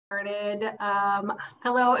Started.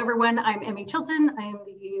 Hello, everyone. I'm Emmy Chilton. I'm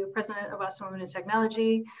the president of Austin Women in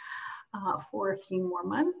Technology for a few more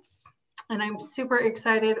months. And I'm super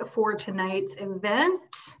excited for tonight's event,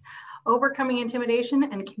 Overcoming Intimidation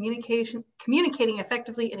and Communicating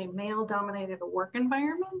Effectively in a Male-Dominated Work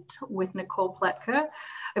Environment with Nicole Pletka.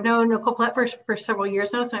 I've known Nicole Pletka for several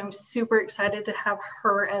years now, so I'm super excited to have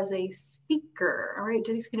her as a speaker. All right,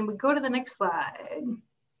 Jenny's can we go to the next slide?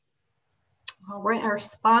 All right, our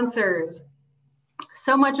sponsors.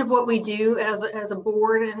 So much of what we do as a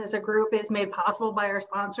board and as a group is made possible by our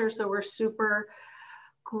sponsors. So we're super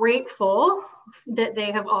grateful that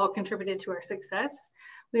they have all contributed to our success.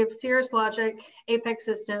 We have Cirrus Logic, Apex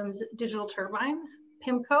Systems, Digital Turbine,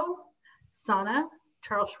 PIMCO, Sana,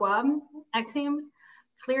 Charles Schwab, Axiom,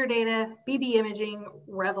 Clear Data, BB Imaging,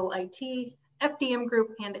 Revel IT, FDM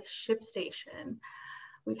Group, and ShipStation.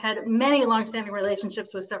 We've had many longstanding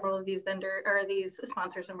relationships with several of these these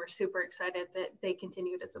sponsors, and we're super excited that they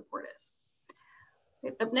continue to support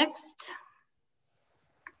us. Up next.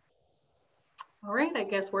 All right, I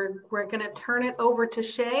guess we're going to turn it over to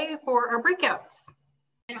Shay for our breakouts.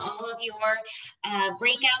 In all of your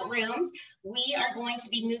breakout rooms, we are going to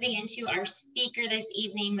be moving into our speaker this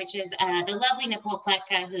evening, which is the lovely Nicole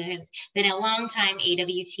Pletka, who has been a longtime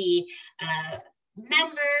AWT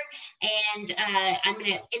member, and I'm going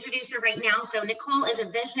to introduce her right now. So Nicole is a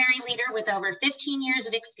visionary leader with over 15 years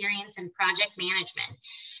of experience in project management.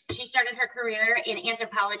 She started her career in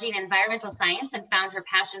anthropology and environmental science and found her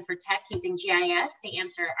passion for tech using GIS to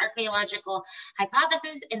answer archaeological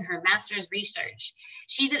hypotheses in her master's research.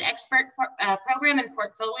 She's an expert program and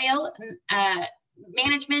portfolio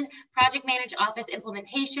management, project manage office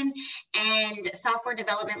implementation, and software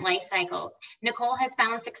development life cycles. Nicole has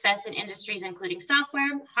found success in industries including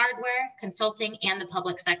software, hardware, consulting, and the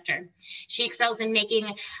public sector. She excels in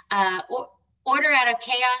making order out of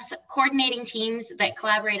chaos, coordinating teams that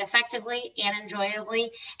collaborate effectively and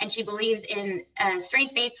enjoyably, and she believes in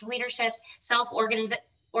strength-based leadership,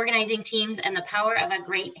 self-organizing teams, and the power of a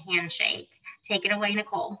great handshake. Take it away,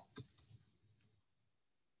 Nicole.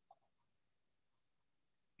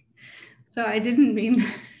 So I didn't mean,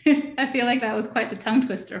 I feel like that was quite the tongue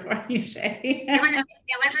twister for you, Shay. It was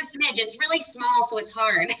a smidge. It's really small, so it's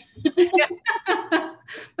hard.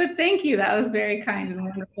 But thank you. That was very kind and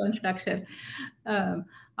wonderful introduction.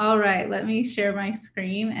 All right, let me share my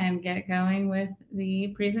screen and get going with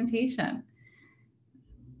the presentation.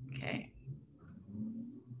 Okay.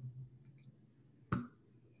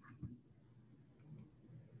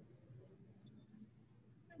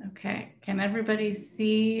 Okay, can everybody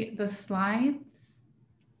see the slides?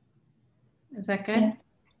 Is that good? Yeah.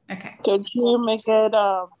 Okay. Could you make it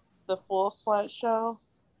the full slideshow?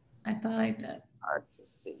 I thought I did. Hard to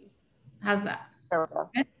see. How's that? There we go.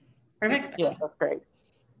 Good? Perfect. Yeah, that's great.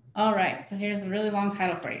 All right, so here's a really long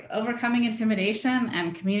title for you. Overcoming Intimidation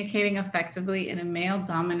and Communicating Effectively in a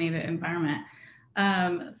Male-Dominated Environment.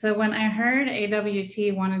 So when I heard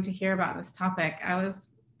AWT wanted to hear about this topic, I was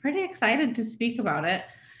pretty excited to speak about it.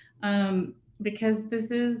 Because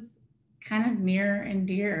this is kind of near and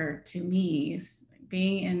dear to me.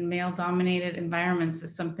 Being in male-dominated environments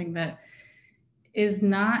is something that is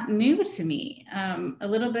not new to me. A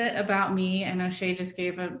little bit about me, I know Shay just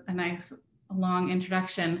gave a nice long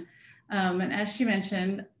introduction. And as she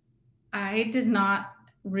mentioned, I did not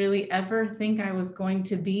really ever think I was going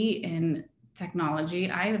to be in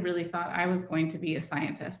technology. I really thought I was going to be a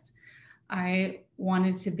scientist. I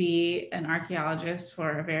wanted to be an archaeologist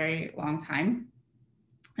for a very long time.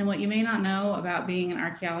 And what you may not know about being an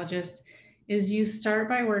archaeologist is you start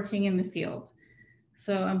by working in the field.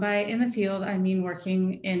 So and by in the field, I mean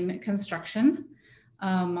working in construction,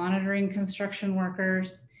 monitoring construction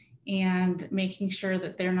workers and making sure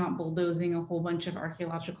that they're not bulldozing a whole bunch of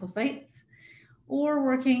archaeological sites, or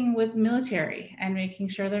working with military and making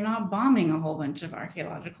sure they're not bombing a whole bunch of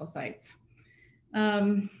archaeological sites.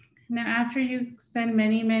 Now, after you spend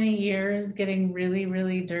many, many years getting really,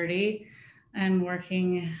 really dirty and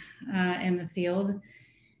working in the field,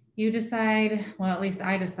 you decide, well, at least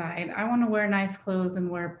I decide, I want to wear nice clothes and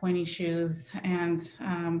wear pointy shoes and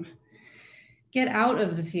get out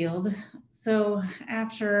of the field. So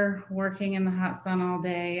after working in the hot sun all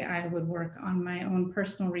day, I would work on my own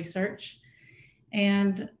personal research.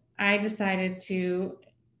 And I decided to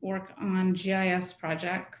work on GIS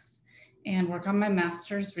projects and work on my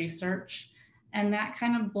master's research. And that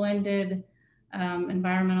kind of blended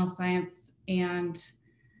environmental science and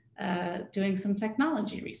doing some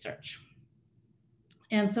technology research.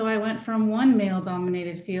 And so I went from one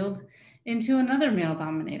male-dominated field into another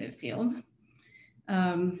male-dominated field,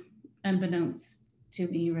 unbeknownst to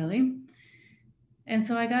me, really. And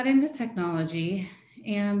so I got into technology,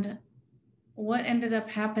 and what ended up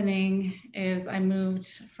happening is I moved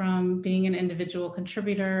from being an individual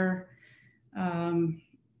contributor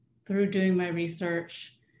through doing my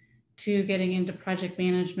research to getting into project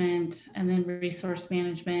management and then resource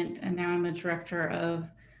management. And now I'm a director of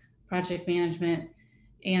project management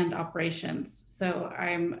and operations. So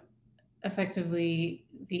I'm effectively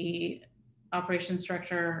the operations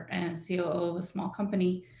director and COO of a small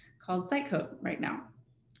company called SiteCode right now.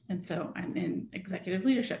 And so I'm in executive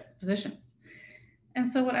leadership positions. And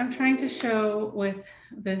so what I'm trying to show with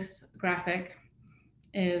this graphic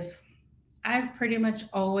is I've pretty much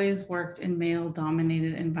always worked in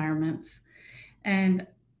male-dominated environments. And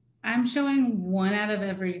I'm showing 1 out of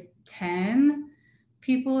every 10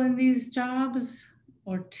 people in these jobs,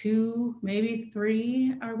 or 2, maybe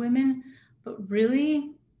 3 are women. But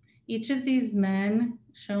really, each of these men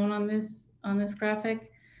shown on this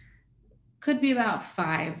graphic could be about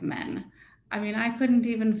 5 men. I mean, I couldn't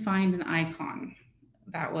even find an icon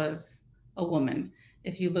that was a woman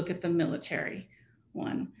if you look at the military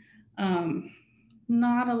one.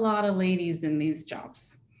 Not a lot of ladies in these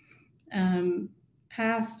jobs.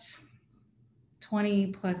 Past 20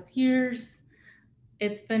 plus years,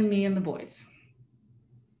 it's been me and the boys.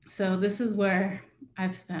 So this is where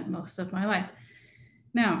I've spent most of my life.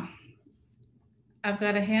 Now, I've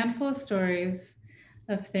got a handful of stories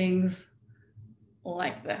of things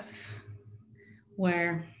like this,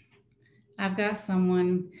 where I've got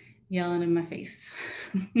someone yelling in my face.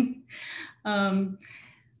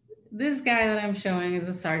 This guy that I'm showing is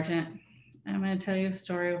a sergeant. I'm going to tell you a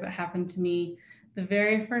story of what happened to me the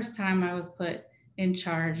very first time I was put in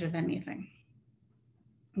charge of anything.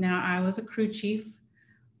 Now, I was a crew chief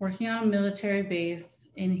working on a military base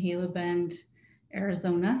in Gila Bend,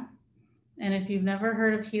 Arizona. And if you've never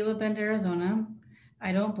heard of Gila Bend, Arizona,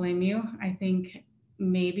 I don't blame you. I think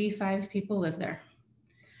maybe 5 people live there.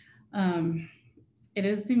 It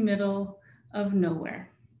is the middle of nowhere.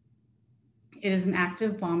 It is an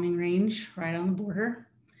active bombing range right on the border,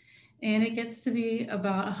 and it gets to be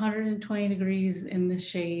about 120 degrees in the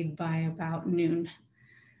shade by about noon.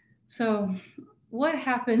 So what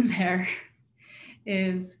happened there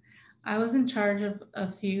is I was in charge of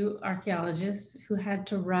a few archaeologists who had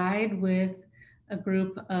to ride with a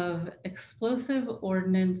group of explosive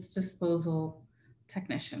ordnance disposal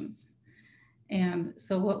technicians. And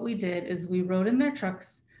so what we did is we rode in their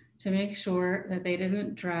trucks to make sure that they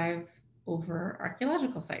didn't drive over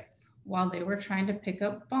archaeological sites while they were trying to pick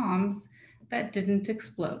up bombs that didn't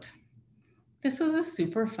explode. This was a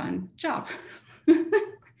super fun job.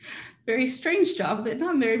 Very strange job that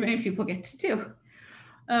not very many people get to do.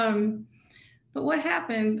 But what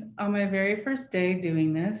happened on my very first day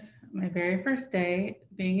doing this, my very first day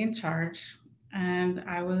being in charge, and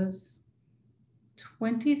I was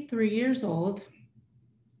 23 years old,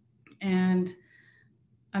 and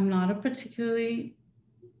I'm not a particularly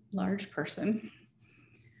large person.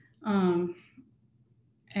 And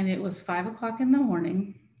it was 5 o'clock in the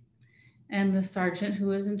morning, and the sergeant who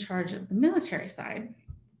was in charge of the military side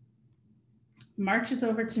marches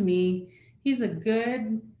over to me. He's a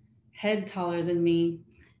good head taller than me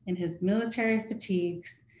in his military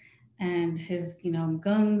fatigues and his,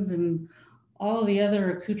 guns and all the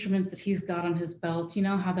other accoutrements that he's got on his belt. You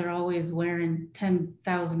know how they're always wearing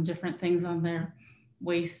 10,000 different things on their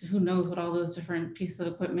waist. Who knows what all those different pieces of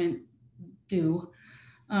equipment do.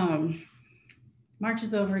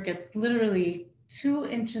 Marches over, gets literally 2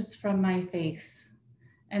 inches from my face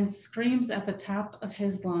and screams at the top of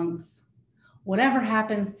his lungs, "Whatever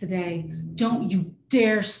happens today, don't you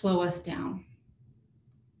dare slow us down."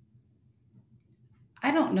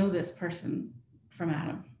 I don't know this person from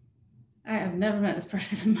Adam. I have never met this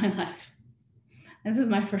person in my life. This is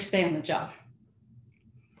my first day on the job.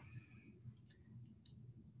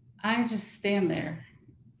 I just stand there.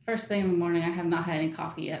 First thing in the morning, I have not had any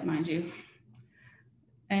coffee yet, mind you.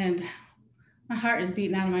 And my heart is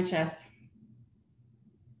beating out of my chest.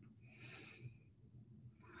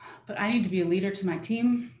 But I need to be a leader to my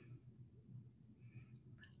team.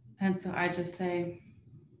 And so I just say,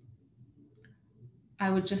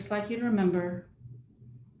 I would just like you to remember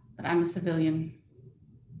that I'm a civilian.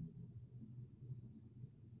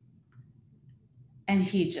 And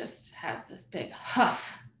he just has this big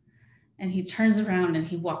huff, and he turns around and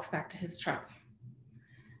he walks back to his truck.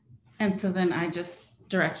 And so then I just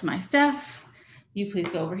direct my staff, you please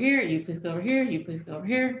go over here, you please go over here, you please go over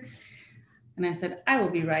here. And I said, I will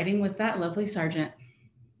be riding with that lovely sergeant.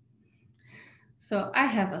 So I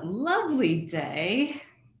have a lovely day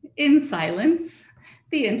in silence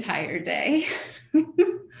the entire day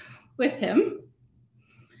with him.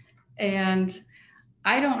 And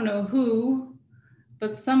I don't know who,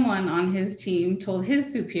 but someone on his team told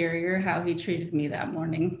his superior how he treated me that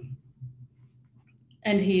morning.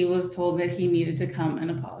 And he was told that he needed to come and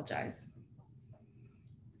apologize,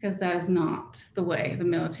 because that is not the way the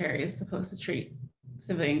military is supposed to treat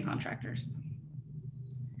civilian contractors.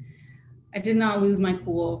 I did not lose my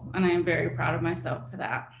cool, and I am very proud of myself for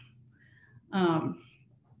that. I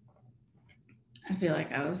feel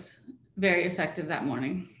like I was very effective that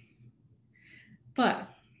morning. But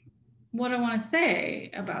what I want to say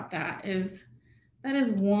about that is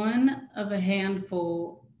one of a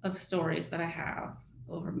handful of stories that I have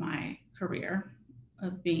over my career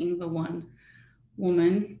of being the one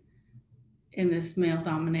woman in this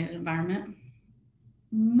male-dominated environment.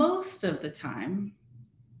 Most of the time,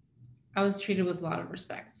 I was treated with a lot of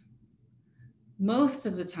respect. Most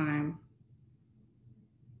of the time,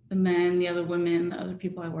 the men, the other women, the other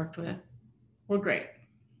people I worked with were great.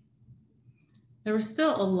 There were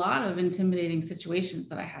still a lot of intimidating situations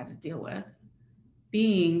that I had to deal with,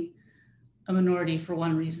 being a minority for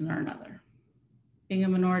one reason or another. Being a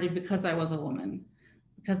minority because I was a woman,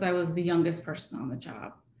 because I was the youngest person on the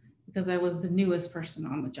job, because I was the newest person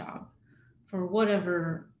on the job, for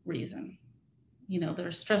whatever reason. There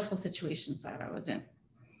are stressful situations that I was in.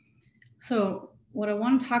 So what I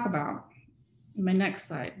want to talk about in my next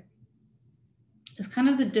slide is kind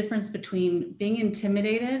of the difference between being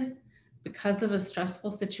intimidated because of a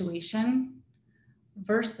stressful situation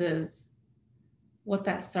versus what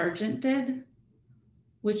that sergeant did,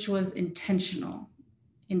 which was intentional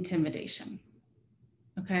intimidation.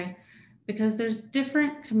 Okay? Because there's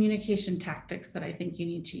different communication tactics that I think you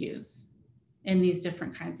need to use in these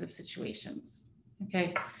different kinds of situations.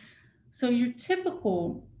 Okay? So your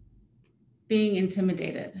typical being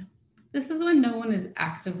intimidated, this is when no one is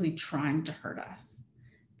actively trying to hurt us.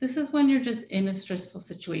 This is when you're just in a stressful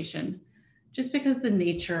situation, just because the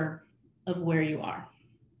nature of where you are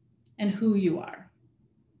and who you are,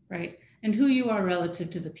 right? And who you are relative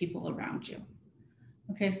to the people around you.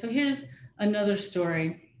 Okay, so here's another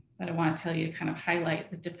story that I want to tell you to kind of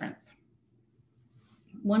highlight the difference.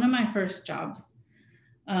 One of my first jobs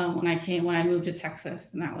when I moved to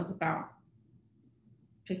Texas, and that was about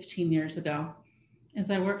 15 years ago, is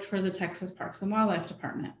I worked for the Texas Parks and Wildlife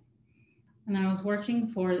Department. And I was working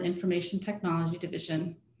for the Information Technology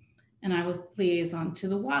Division, and I was liaison to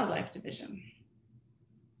the Wildlife Division.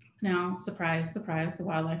 Now, surprise, surprise, the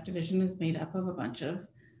Wildlife Division is made up of a bunch of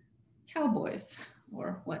cowboys,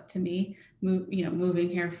 or what to me, moving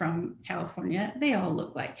here from California, they all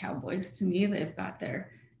look like cowboys to me. They've got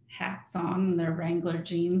their hats on, and their Wrangler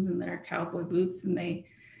jeans, and their cowboy boots, and they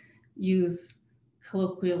use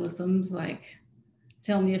colloquialisms like,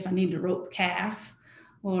 tell me if I need to rope calf,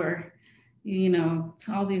 or,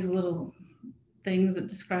 all these little things that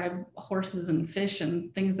describe horses and fish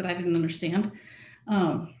and things that I didn't understand.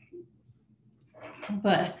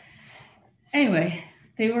 But anyway,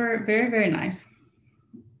 they were very, very nice.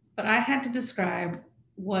 But I had to describe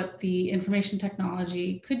what the information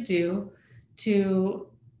technology could do to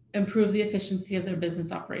improve the efficiency of their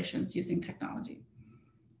business operations using technology.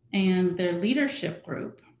 And their leadership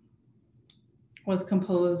group was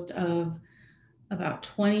composed of about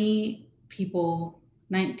 20 people,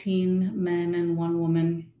 19 men and 1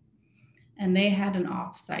 woman. And they had an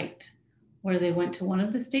offsite where they went to one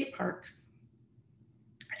of the state parks,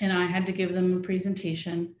 and I had to give them a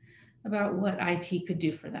presentation about what IT could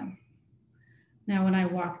do for them. Now, when I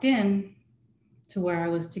walked in to where I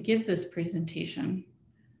was to give this presentation,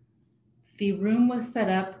 the room was set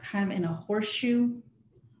up kind of in a horseshoe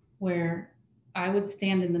where I would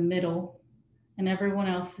stand in the middle and everyone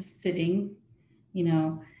else is sitting,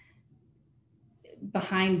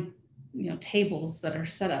 behind, tables that are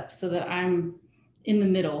set up so that I'm in the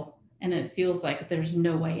middle and it feels like there's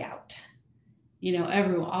no way out.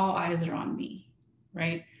 All eyes are on me,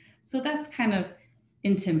 right? So that's kind of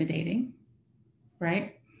intimidating,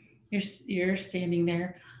 right? You're standing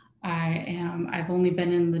there. I've only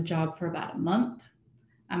been in the job for about a month.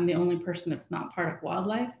 I'm the only person that's not part of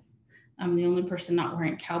wildlife. I'm the only person not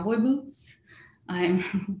wearing cowboy boots.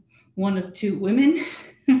 I'm one of 2 women.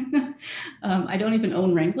 I don't even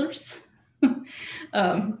own Wranglers.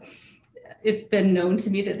 It's been known to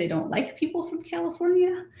me that they don't like people from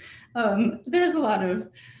California. There's a lot of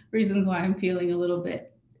reasons why I'm feeling a little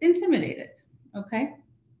bit intimidated, okay?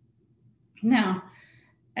 Now,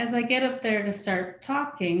 as I get up there to start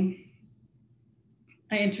talking,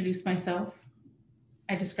 I introduce myself,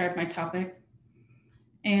 I describe my topic,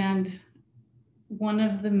 and one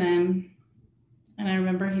of the men, and I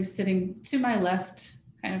remember he's sitting to my left,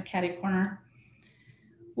 kind of catty corner,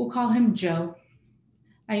 we'll call him Joe.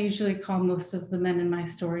 I usually call most of the men in my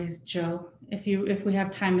stories Joe. If we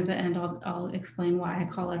have time at the end, I'll explain why I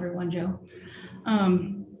call everyone Joe.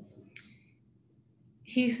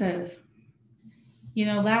 He says, you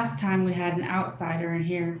know, last time we had an outsider in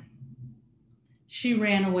here. She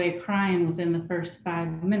ran away crying within the first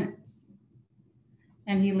 5 minutes.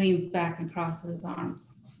 And he leans back and crosses his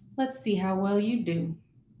arms. Let's see how well you do.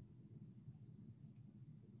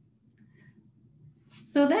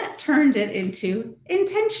 So that turned it into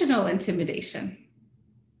intentional intimidation.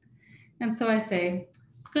 And so I say,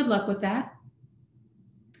 good luck with that.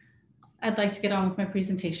 I'd like to get on with my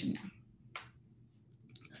presentation now.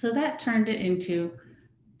 So that turned it into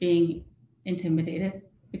being intimidated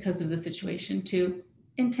because of the situation to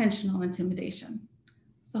intentional intimidation.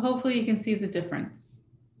 So hopefully you can see the difference,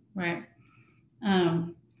 right?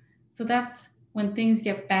 So that's when things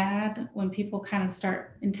get bad, when people kind of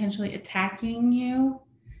start intentionally attacking you,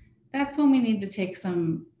 that's when we need to take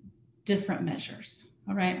some different measures,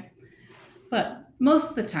 all right? But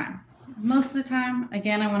most of the time,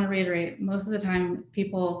 again, I want to reiterate, most of the time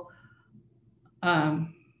people, I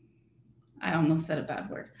almost said a bad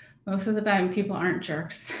word. Most of the time people aren't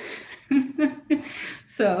jerks.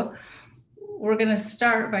 So we're going to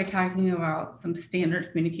start by talking about some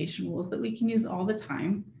standard communication rules that we can use all the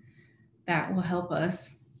time that will help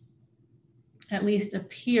us at least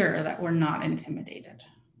appear that we're not intimidated,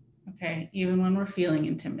 okay, even when we're feeling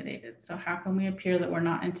intimidated. So how can we appear that we're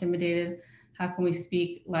not intimidated? How can we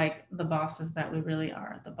speak like the bosses that we really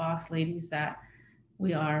are, the boss ladies that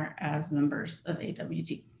we are as members of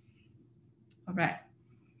AWT? All right.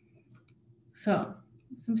 So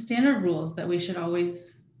some standard rules that we should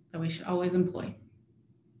always employ.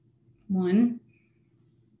 One,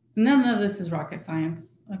 none of this is rocket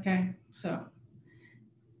science, okay? So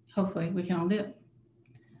hopefully we can all do it.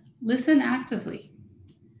 Listen actively.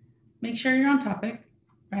 Make sure you're on topic,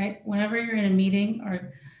 right? Whenever you're in a meeting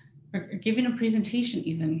or giving a presentation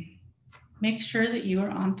even, make sure that you are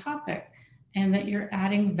on topic and that you're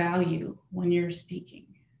adding value when you're speaking.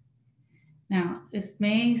 Now, this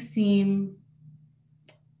may seem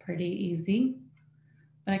pretty easy,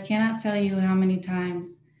 but I cannot tell you how many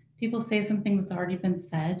times people say something that's already been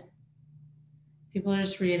said. People are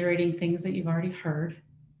just reiterating things that you've already heard.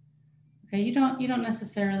 Okay, you don't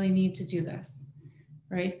necessarily need to do this,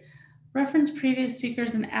 right? Reference previous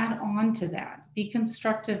speakers and add on to that. Be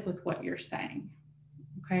constructive with what you're saying,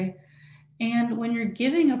 okay? And when you're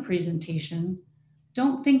giving a presentation,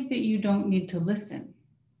 don't think that you don't need to listen.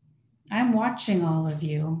 I'm watching all of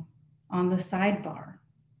you on the sidebar.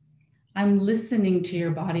 I'm listening to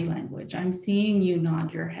your body language. I'm seeing you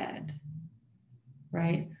nod your head,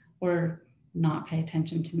 right? Or not pay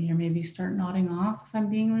attention to me, or maybe start nodding off if I'm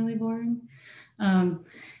being really boring.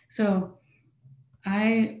 So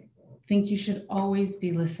I think you should always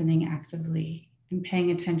be listening actively and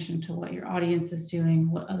paying attention to what your audience is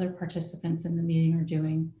doing, what other participants in the meeting are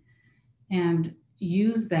doing, and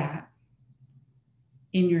use that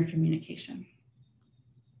in your communication.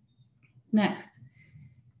 Next,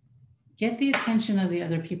 get the attention of the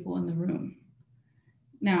other people in the room.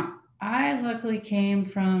 Now, I luckily came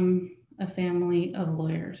from a family of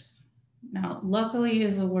lawyers. Now, luckily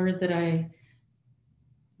is a word that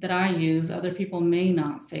I use. Other people may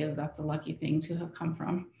not say that that's a lucky thing to have come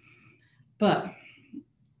from, but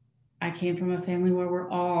I came from a family where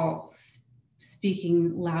we're all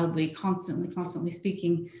speaking loudly, constantly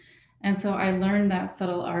speaking. And so I learned that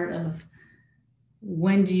subtle art of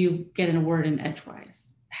when do you get in a word in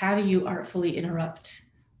edgewise? How do you artfully interrupt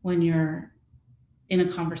when you're in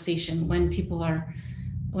a conversation, when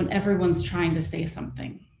everyone's trying to say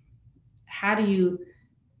something? How do you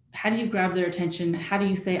grab their attention? How do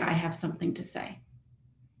you say, I have something to say?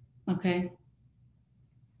 Okay.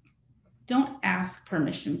 Don't ask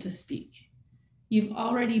permission to speak. You've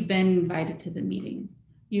already been invited to the meeting.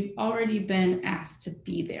 You've already been asked to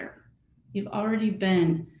be there. You've already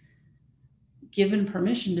been given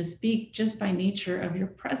permission to speak just by nature of your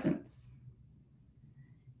presence.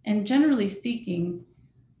 And generally speaking,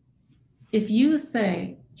 if you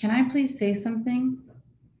say, can I please say something?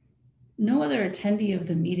 No other attendee of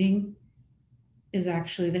the meeting is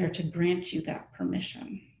actually there to grant you that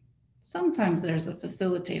permission. Sometimes there's a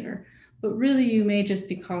facilitator, but really you may just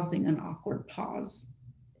be causing an awkward pause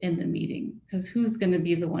in the meeting, because who's going to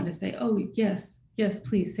be the one to say, oh, yes,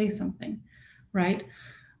 please say something, right?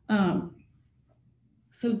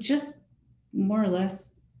 So just more or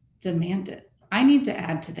less demand it. I need to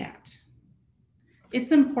add to that.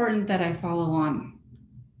 It's important that I follow on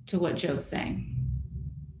to what Joe's saying,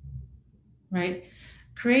 right?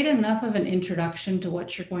 Create enough of an introduction to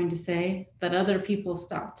what you're going to say that other people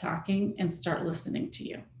stop talking and start listening to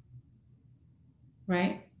you,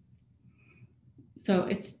 right? So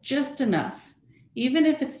it's just enough. Even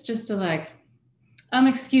if it's just a like,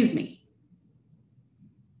 excuse me,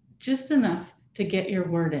 just enough to get your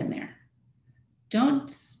word in there.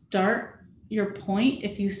 Don't start your point.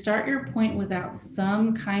 If you start your point without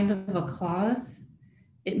some kind of a clause,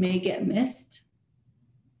 it may get missed.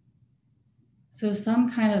 So some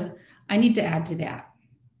kind of, I need to add to that,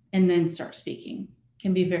 and then start speaking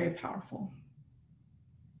can be very powerful.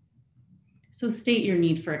 So state your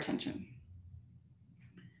need for attention.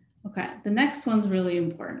 Okay, the next one's really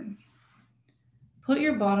important. Put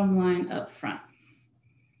your bottom line up front.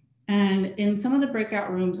 And in some of the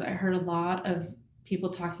breakout rooms, I heard a lot of people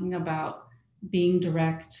talking about being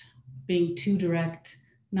direct, being too direct,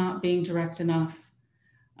 not being direct enough.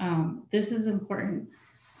 This is important.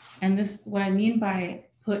 And this is what I mean by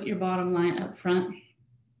put your bottom line up front.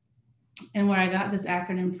 And where I got this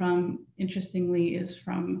acronym from, interestingly, is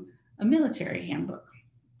from a military handbook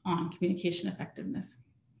on communication effectiveness.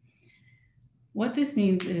 What this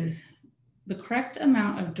means is the correct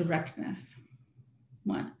amount of directness.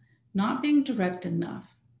 One, not being direct enough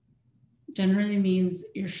generally means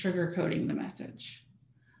you're sugarcoating the message,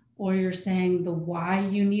 or you're saying the why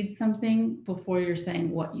you need something before you're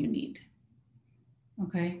saying what you need.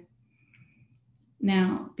 Okay.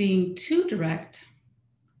 Now, being too direct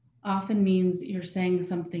often means you're saying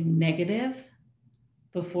something negative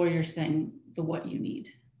before you're saying the what you need.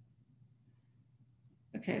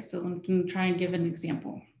 Okay, so I'm going to try and give an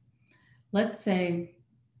example. Let's say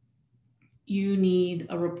you need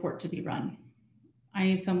a report to be run. I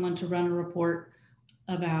need someone to run a report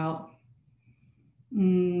about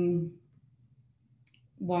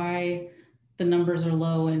why the numbers are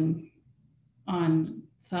low on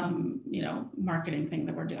some, marketing thing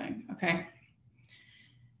that we're doing, okay?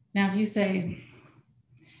 Now, if you say,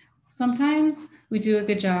 sometimes we do a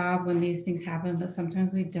good job when these things happen, but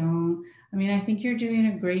sometimes we don't. I mean, I think you're doing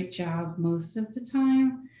a great job most of the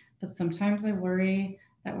time, but sometimes I worry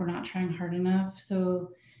that we're not trying hard enough.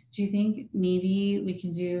 So do you think maybe we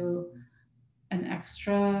can do an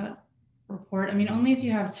extra report? I mean, only if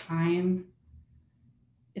you have time.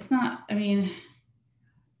 It's not, I mean,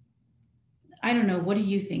 I don't know. What do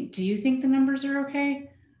you think? Do you think the numbers are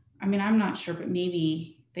okay? I mean, I'm not sure, but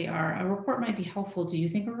maybe they are. A report might be helpful. Do you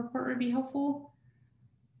think a report would be helpful?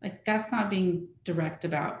 Like, that's not being direct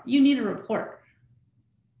about, you need a report.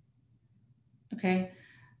 Okay.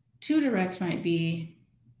 Too direct might be,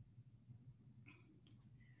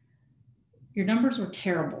 your numbers were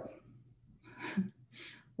terrible.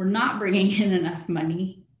 We're not bringing in enough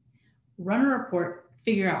money. Run a report,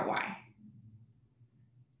 figure out why.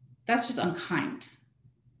 That's just unkind,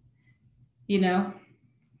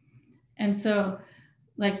 And so,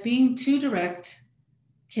 like, being too direct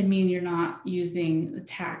can mean you're not using the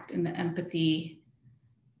tact and the empathy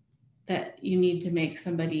that you need to make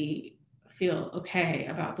somebody feel okay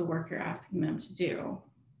about the work you're asking them to do.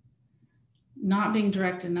 Not being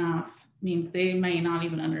direct enough means they may not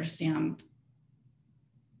even understand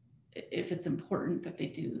if it's important that they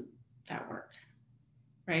do that work,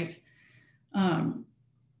 right?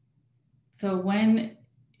 So when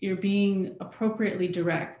you're being appropriately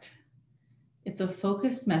direct, it's a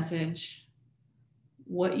focused message,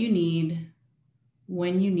 what you need,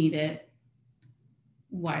 when you need it,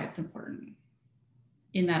 why it's important,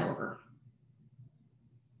 in that order.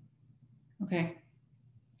 Okay,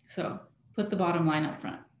 so put the bottom line up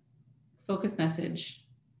front. Focused message,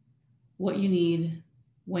 what you need,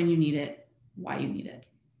 when you need it, why you need it.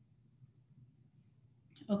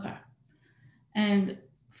 Okay, and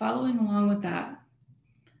following along with that,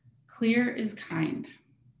 clear is kind.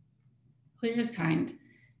 Clear is kind.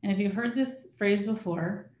 And if you've heard this phrase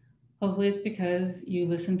before, hopefully it's because you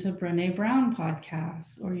listen to Brené Brown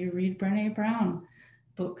podcasts or you read Brené Brown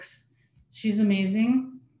books. She's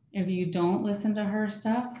amazing. If you don't listen to her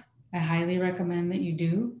stuff, I highly recommend that you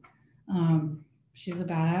do. She's a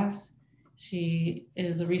badass. She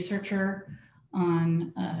is a researcher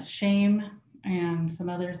on shame and some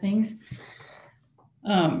other things.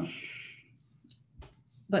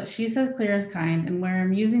 But she says clear is kind, and where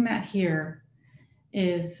I'm using that here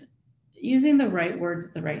is using the right words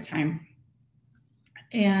at the right time.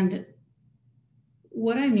 And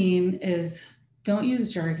what I mean is, don't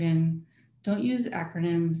use jargon, don't use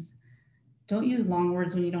acronyms, don't use long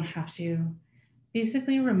words when you don't have to.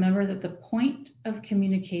 Basically, remember that the point of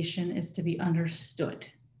communication is to be understood.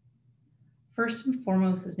 First and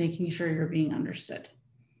foremost is making sure you're being understood.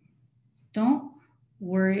 Don't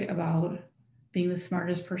worry about being the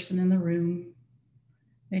smartest person in the room.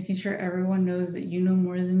 making sure everyone knows that you know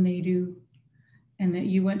more than they do, and that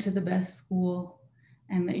you went to the best school,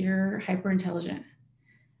 and that you're hyper intelligent.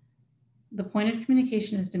 The point of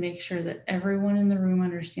communication is to make sure that everyone in the room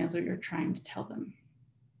understands what you're trying to tell them.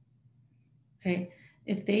 Okay,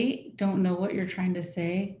 if they don't know what you're trying to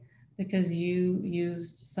say because you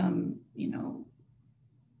used some,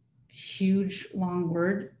 huge long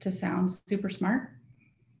word to sound super smart,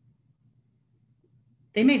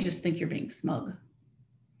 they may just think you're being smug.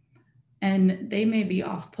 And they may be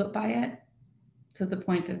off put by it to the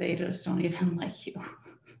point that they just don't even like you.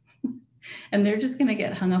 And they're just going to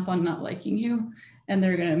get hung up on not liking you, and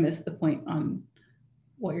they're going to miss the point on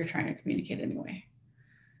what you're trying to communicate anyway.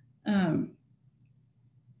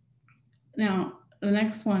 Now, the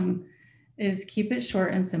next one is keep it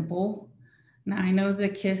short and simple. Now, I know the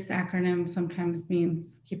KISS acronym sometimes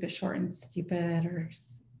means keep it short and stupid or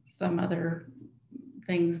some other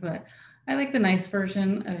things, but I like the nice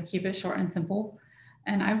version of keep it short and simple.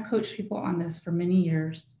 And I've coached people on this for many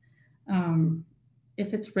years.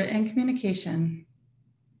 If it's written communication,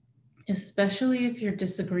 especially if you're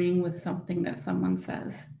disagreeing with something that someone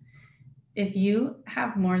says, if you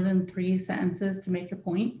have more than 3 sentences to make your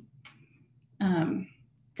point,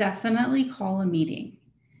 definitely call a meeting.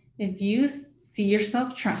 If you see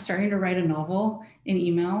yourself starting to write a novel in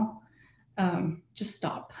email, just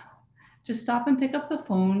stop. Just stop and pick up the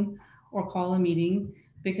phone or call a meeting,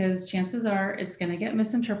 because chances are it's going to get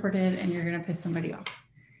misinterpreted and you're going to piss somebody off.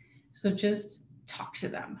 So just talk to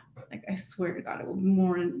them. Like, I swear to God, it will be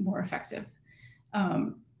more and more effective.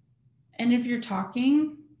 And if you're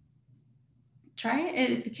talking, try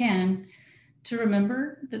it if you can to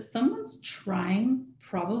remember that someone's trying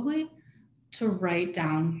probably to write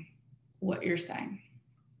down what you're saying.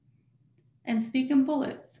 And speak in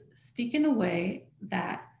bullets. Speak in a way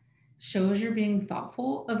that shows you're being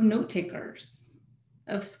thoughtful of note takers,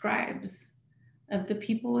 of scribes, of the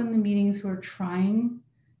people in the meetings who are trying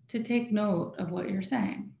to take note of what you're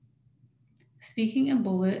saying. Speaking in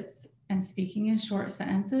bullets and speaking in short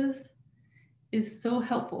sentences is so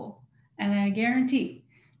helpful. And I guarantee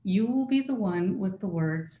you will be the one with the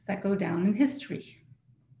words that go down in history.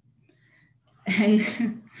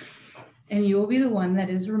 And you will be the one that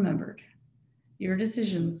is remembered. Your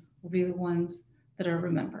decisions will be the ones that are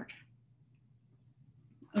remembered.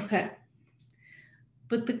 Okay.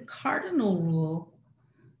 But the cardinal rule,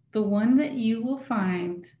 the one that you will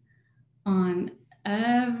find on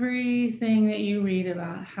everything that you read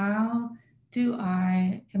about how do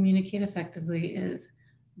I communicate effectively, is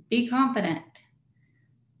be confident.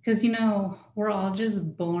 Because, we're all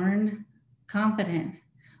just born confident.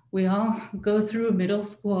 We all go through middle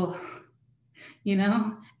school,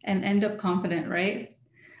 and end up confident, right?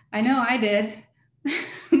 I know I did.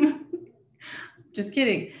 Just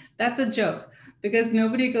kidding. That's a joke, because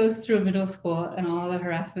nobody goes through middle school and all the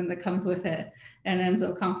harassment that comes with it and ends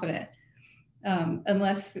up confident.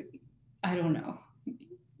 Unless, I don't know,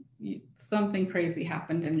 something crazy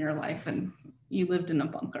happened in your life and you lived in a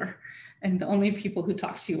bunker and the only people who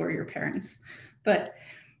talk to you are your parents. But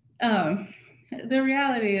the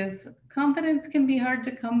reality is confidence can be hard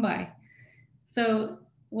to come by. So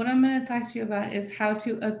what I'm going to talk to you about is how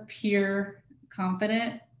to appear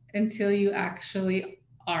confident until you actually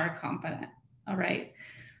are confident. All right.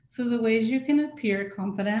 So the ways you can appear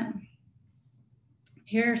confident,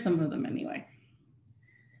 here are some of them anyway.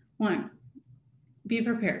 1, be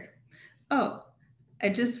prepared. Oh, I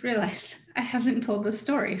just realized I haven't told the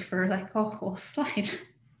story for like a whole slide.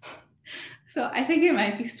 So I think it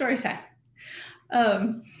might be story time.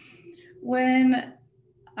 When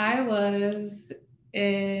I was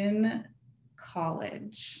in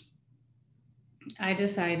college, I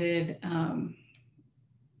decided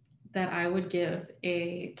that I would give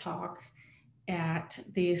a talk at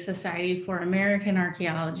the Society for American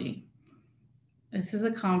Archaeology. This is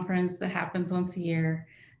a conference that happens once a year,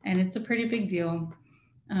 and it's a pretty big deal.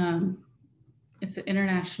 It's an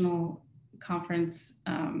international conference,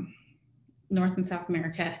 North and South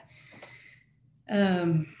America.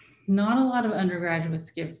 Not a lot of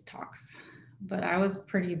undergraduates give talks, but I was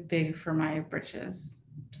pretty big for my britches.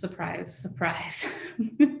 Surprise, surprise.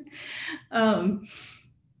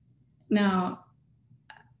 Now,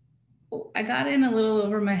 I got in a little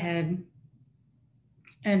over my head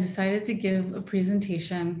and decided to give a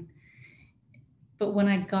presentation. But when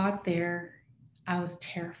I got there, I was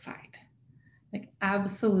terrified, like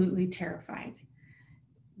absolutely terrified.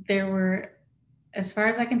 There were, as far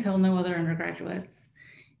as I can tell, no other undergraduates.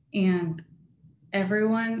 And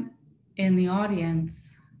everyone in the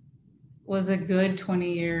audience was a good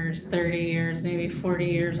 20 years, 30 years, maybe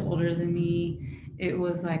 40 years older than me. It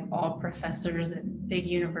was like all professors at big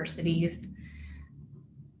universities.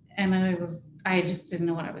 And I just didn't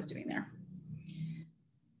know what I was doing there.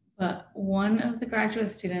 But one of the graduate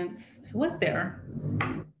students who was there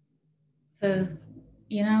says,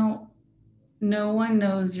 you know, no one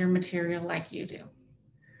knows your material like you do.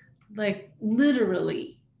 Like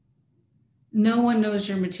literally, no one knows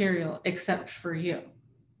your material except for you.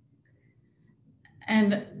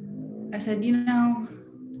 And I said, you know,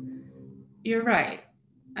 you're right.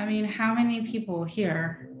 I mean, how many people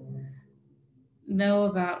here know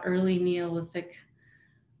about early Neolithic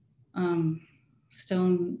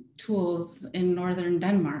stone tools in northern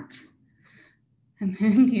Denmark? And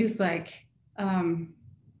then he's like,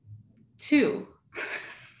 2.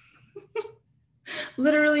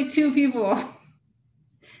 Literally 2 people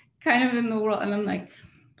kind of in the world. And I'm like,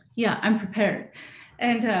 yeah, I'm prepared.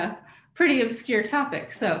 And pretty obscure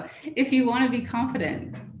topic. So if you want to be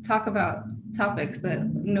confident, talk about topics that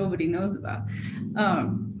nobody knows about.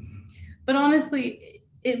 But honestly,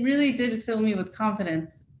 it really did fill me with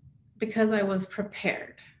confidence because I was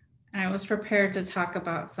prepared. I was prepared to talk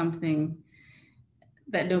about something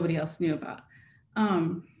that nobody else knew about.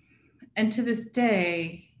 And to this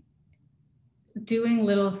day, doing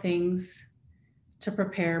little things to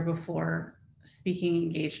prepare before speaking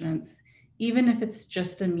engagements, even if it's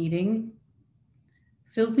just a meeting,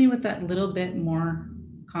 fills me with that little bit more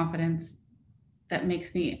confidence that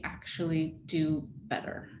makes me actually do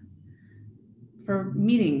better. For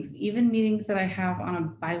meetings, even meetings that I have on a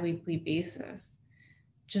bi-weekly basis,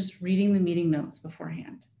 just reading the meeting notes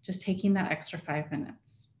beforehand, just taking that extra 5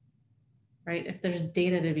 minutes, right? If there's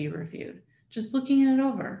data to be reviewed, just looking it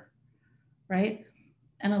over, right?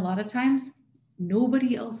 And a lot of times,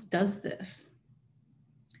 nobody else does this.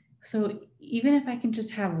 So even if I can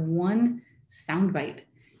just have one soundbite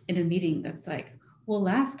in a meeting that's like, well,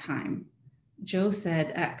 last time Joe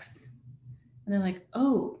said X, and they're like,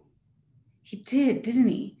 oh, he did, didn't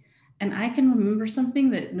he? And I can remember something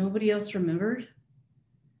that nobody else remembered,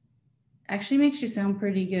 actually makes you sound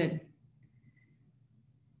pretty good.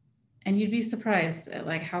 And you'd be surprised at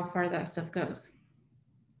like how far that stuff goes.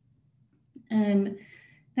 And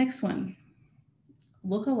next one,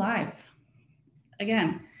 look alive.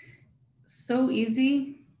 Again, so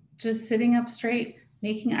easy, just sitting up straight,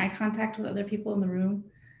 making eye contact with other people in the room,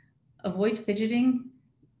 avoid fidgeting,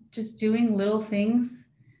 just doing little things,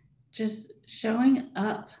 just showing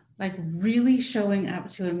up, like really showing up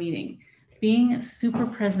to a meeting, being super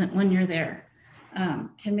present when you're there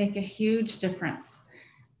can make a huge difference.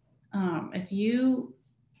 If you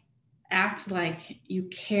act like you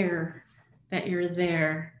care that you're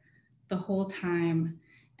there the whole time,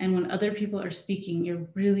 and when other people are speaking, you're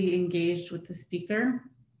really engaged with the speaker,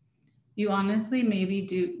 you honestly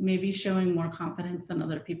maybe showing more confidence than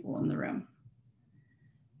other people in the room.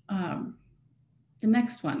 The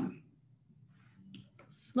next one,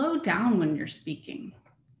 slow down when you're speaking.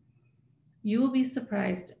 You will be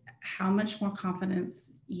surprised how much more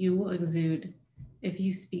confidence you will exude if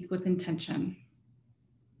you speak with intention.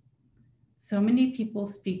 So many people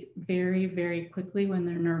speak very, very quickly when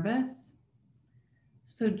they're nervous.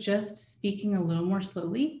 So just speaking a little more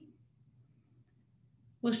slowly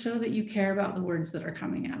will show that you care about the words that are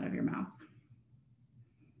coming out of your mouth.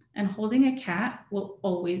 And holding a cat will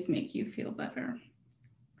always make you feel better.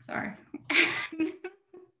 Sorry.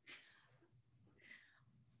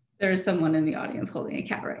 There's someone in the audience holding a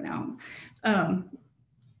cat right now.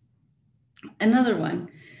 Another one,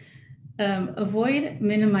 avoid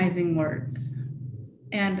minimizing words.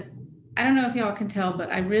 And I don't know if y'all can tell,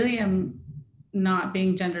 but I really am not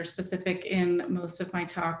being gender specific in most of my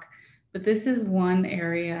talk, but this is one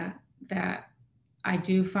area that I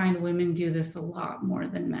do find women do this a lot more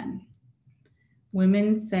than men.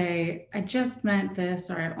 Women say, I just meant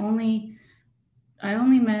this, or I only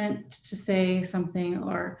meant to say something,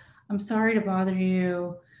 or I'm sorry to bother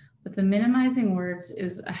you. But the minimizing words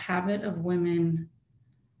is a habit of women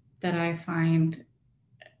that I find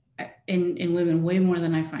in women way more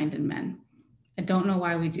than I find in men. I don't know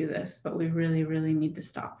why we do this, but we really, really need to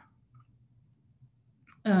stop.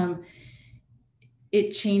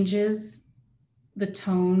 It changes the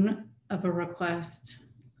tone of a request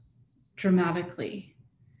dramatically.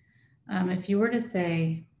 If you were to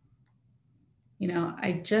say, you know,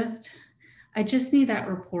 I just need that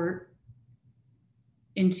report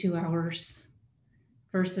in 2 hours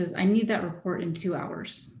versus I need that report in 2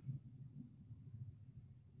 hours.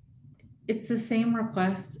 It's the same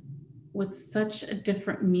request with such a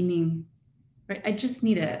different meaning, right? I just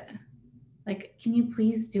need it. Like, can you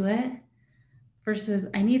please do it? Versus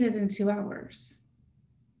I need it in 2 hours.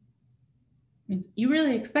 It means you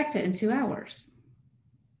really expect it in 2 hours,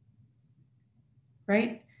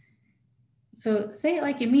 right? So say it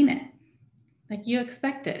like you mean it, like you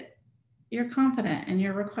expect it. You're confident in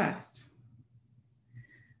your request.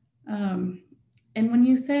 And when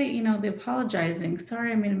you say, you know, the apologizing,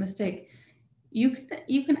 sorry, I made a mistake, you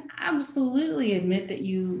can absolutely admit that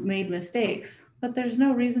you made mistakes, but there's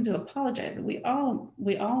no reason to apologize. We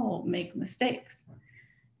all make mistakes.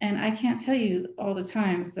 And I can't tell you all the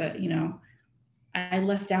times that, you know, I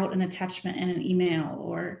left out an attachment in an email,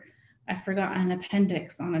 or I forgot an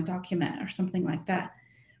appendix on a document or something like that.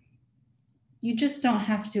 You just don't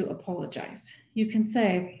have to apologize. You can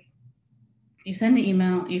say, you send an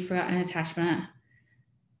email, you forgot an attachment.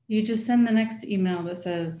 You just send the next email that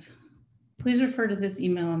says, please refer to this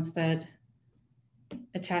email instead.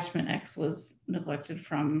 Attachment X was neglected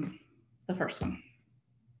from the first one.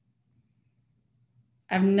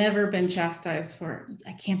 I've never been chastised for,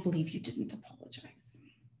 I can't believe you didn't apologize.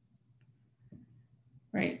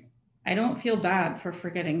 Right? I don't feel bad for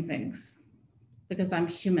forgetting things because I'm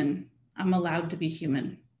human. I'm allowed to be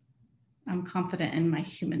human. I'm confident in my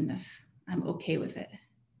humanness. I'm okay with it.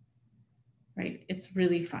 Right? It's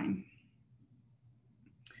really fine.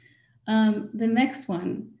 The next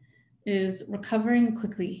one is recovering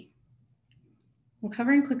quickly.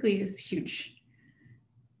 Recovering quickly is huge.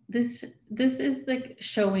 This is like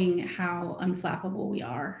showing how unflappable we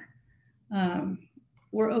are.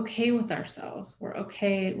 We're okay with ourselves. We're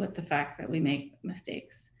okay with the fact that we make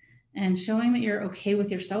mistakes. And showing that you're okay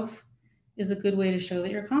with yourself is a good way to show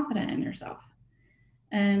that you're confident in yourself.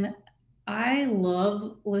 And I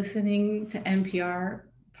love listening to NPR,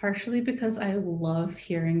 partially because I love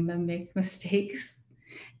hearing them make mistakes,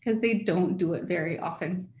 because they don't do it very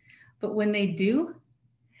often. But when they do,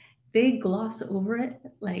 they gloss over it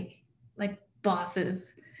like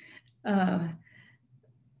bosses.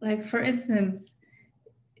 Like for instance,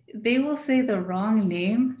 they will say the wrong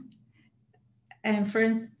name. And for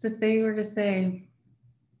instance, if they were to say,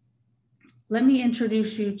 let me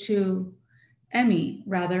introduce you to Emmy,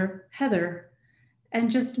 rather Heather, and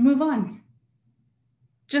just move on.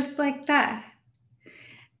 Just like that.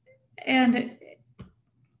 And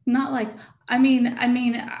not like, I mean,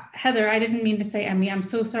 Heather, I didn't mean to say Emmy. I'm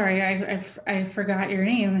so sorry. I forgot your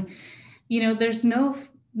name. You know, there's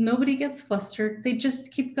nobody gets flustered. They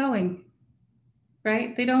just keep going,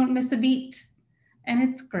 right? They don't miss a beat. And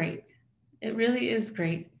it's great. It really is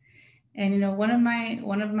great. And, you know, one of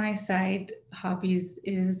my side hobbies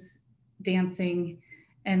is dancing.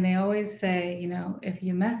 And they always say, you know, if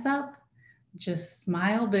you mess up, just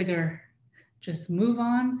smile bigger. Just move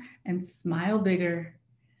on and smile bigger.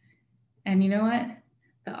 And you know what?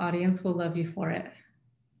 The audience will love you for it.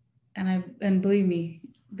 And believe me,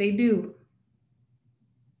 they do.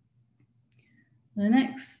 The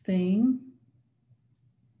next thing,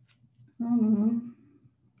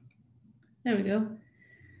 there we go.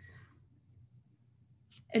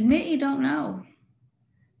 Admit you don't know.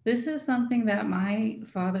 This is something that my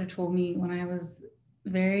father told me when I was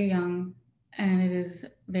very young, and it is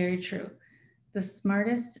very true. The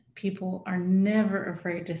smartest people are never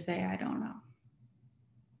afraid to say, I don't know.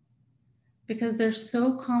 Because they're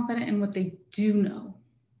so confident in what they do know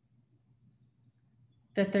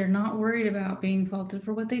that they're not worried about being faulted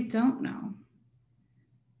for what they don't know,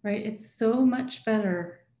 right? It's so much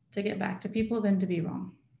better to get back to people than to be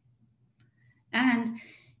wrong. And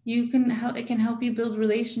it can help you build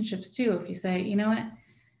relationships too. If you say, you know what,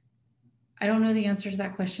 I don't know the answer to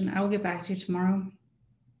that question. I will get back to you tomorrow.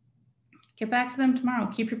 Get back to them tomorrow.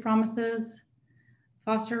 Keep your promises.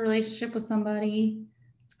 Foster a relationship with somebody.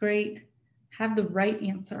 It's great. Have the right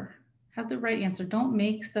answer. Have the right answer. Don't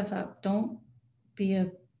make stuff up. Don't be a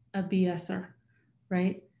BSer,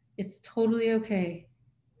 right? It's totally okay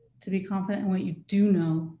to be confident in what you do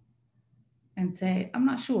know and say, I'm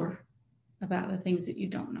not sure about the things that you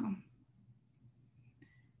don't know.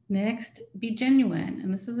 Next, be genuine.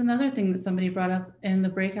 And this is another thing that somebody brought up in the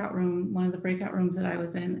breakout room, one of the breakout rooms that I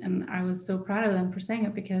was in. And I was so proud of them for saying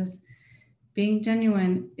it, because being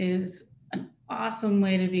genuine is an awesome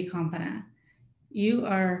way to be confident. You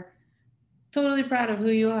are totally proud of who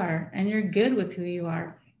you are, and you're good with who you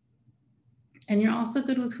are. And you're also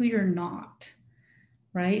good with who you're not,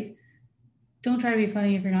 right? Don't try to be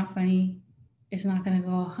funny if you're not funny. It's not gonna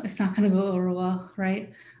go over well,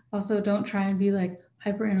 right? Also, don't try and be like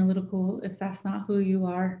hyper analytical if that's not who you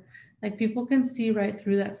are. Like, people can see right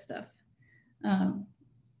through that stuff.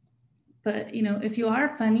 But you know, if you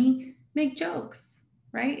are funny, make jokes,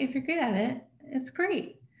 right? If you're good at it, it's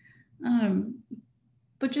great.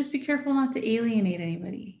 But just be careful not to alienate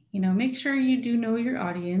anybody. You know, make sure you do know your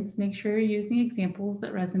audience, make sure you're using examples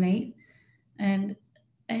that resonate, and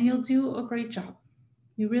you'll do a great job.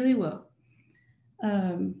 You really will.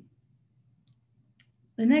 The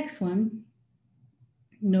next one,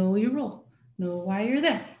 know your role, know why you're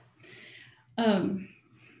there.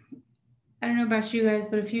 I don't know about you guys,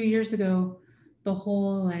 but a few years ago, the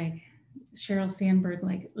whole like Sheryl Sandberg,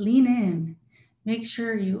 like lean in, make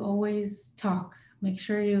sure you always talk, make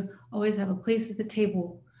sure you always have a place at the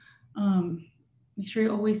table, make sure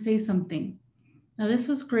you always say something. Now, this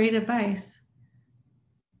was great advice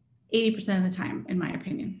 80% of the time, in my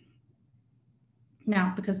opinion.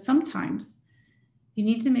 Now, because sometimes you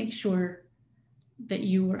need to make sure that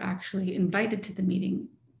you were actually invited to the meeting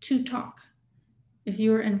to talk. If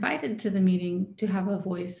you were invited to the meeting to have a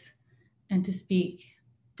voice and to speak,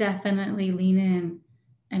 definitely lean in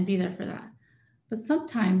and be there for that. But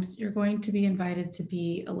sometimes you're going to be invited to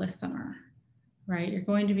be a listener, right? You're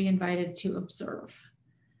going to be invited to observe.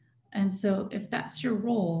 And so if that's your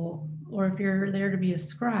role, or if you're there to be a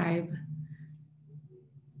scribe,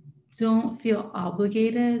 don't feel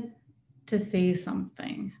obligated to say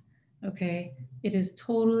something, okay? It is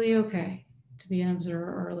totally okay to be an observer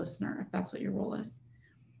or a listener if that's what your role is.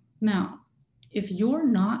 Now, if you're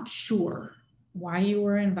not sure why you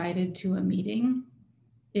were invited to a meeting,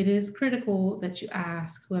 it is critical that you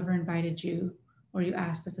ask whoever invited you, or you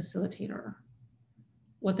ask the facilitator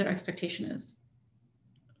what their expectation is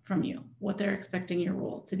from you, what they're expecting your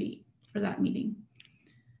role to be for that meeting.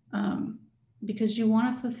 Because you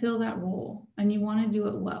want to fulfill that role and you want to do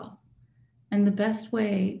it well. And the best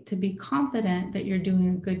way to be confident that you're doing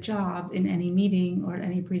a good job in any meeting or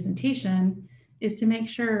any presentation is to make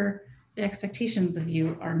sure the expectations of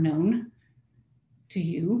you are known to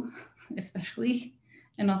you, especially,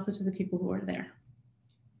 and also to the people who are there.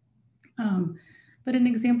 But an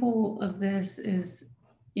example of this is,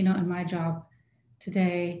 in my job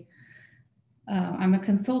today, I'm a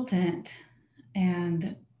consultant.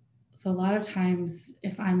 And so a lot of times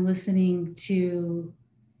if I'm listening to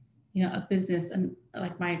a business and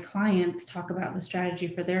like my clients talk about the strategy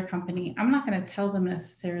for their company, I'm not going to tell them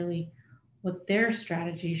necessarily what their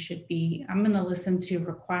strategy should be. I'm going to listen to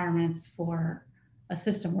requirements for a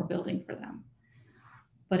system we're building for them.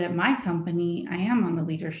 But at my company, I am on the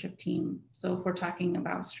leadership team. So if we're talking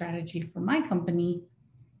about strategy for my company,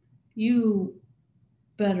 you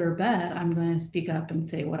better bet I'm going to speak up and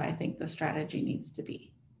say what I think the strategy needs to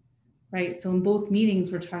be, right? So in both meetings,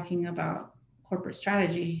 we're talking about corporate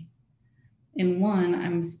strategy. In one,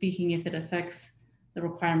 I'm speaking if it affects the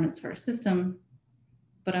requirements for a system,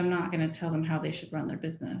 but I'm not going to tell them how they should run their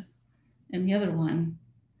business. And the other one,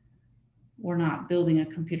 we're not building a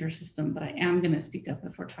computer system, but I am going to speak up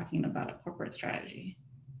if we're talking about a corporate strategy,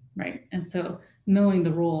 right? And so knowing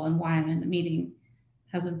the role and why I'm in the meeting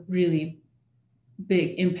has a really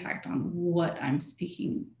big impact on what I'm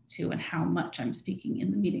speaking to and how much I'm speaking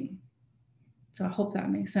in the meeting. So I hope that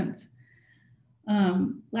makes sense.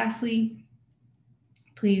 Lastly,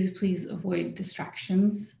 please avoid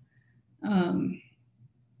distractions.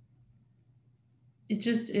 It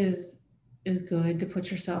just is good to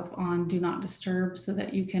put yourself on do not disturb so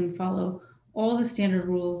that you can follow all the standard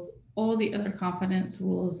rules, all the other confidence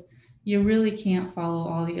rules. You really can't follow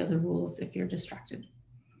all the other rules if you're distracted.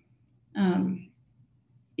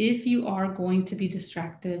 If you are going to be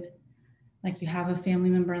distracted, like you have a family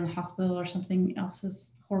member in the hospital or something else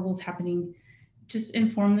is horrible is happening, just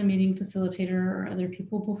inform the meeting facilitator or other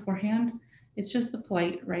people beforehand. It's just the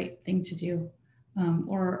polite, right thing to do,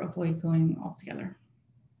 or avoid going altogether.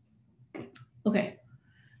 Okay,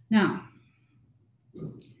 now,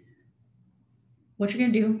 what you're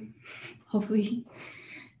gonna do, hopefully,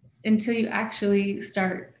 until you actually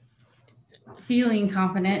start feeling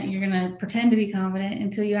confident, you're gonna pretend to be confident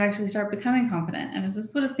until you actually start becoming confident. And this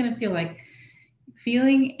is what it's gonna feel like.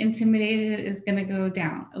 Feeling intimidated is gonna go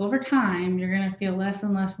down. Over time, you're gonna feel less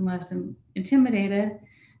and less and less intimidated,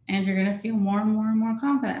 and you're gonna feel more and more and more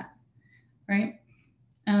confident, right?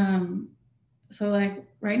 So like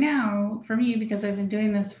right now, for me, because I've been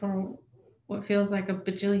doing this for what feels like a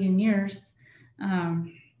bajillion years, I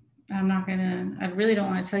really don't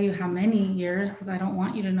want to tell you how many years because I don't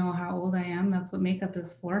want you to know how old I am. That's what makeup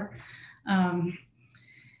is for.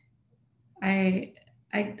 I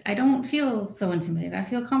don't feel so intimidated. I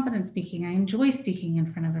feel confident speaking. I enjoy speaking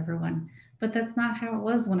in front of everyone, but that's not how it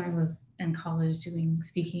was when I was in college doing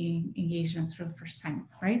speaking engagements for the first time,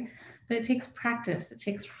 right? But it takes practice, it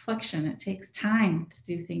takes reflection, it takes time to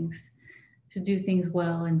do things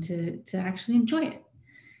well and to actually enjoy it.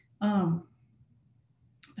 But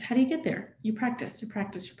how do you get there? You practice,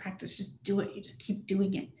 just do it. You just keep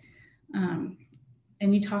doing it. And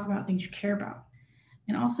you talk about things you care about.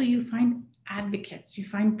 And also you find advocates, you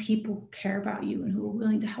find people who care about you and who are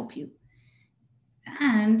willing to help you.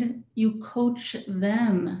 and you coach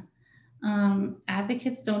them.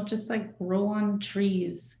 Advocates don't just like grow on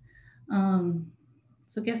trees.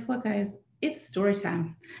 So guess what, guys? It's story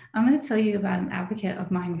time. I'm going to tell you about an advocate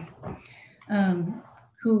of mine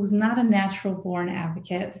who's not a natural born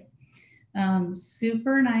advocate.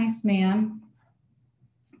 Super nice man,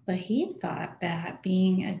 but he thought that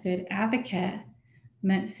being a good advocate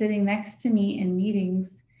meant sitting next to me in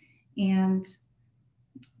meetings and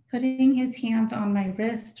putting his hand on my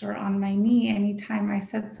wrist or on my knee anytime I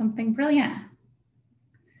said something brilliant.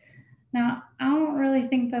 Now, I don't really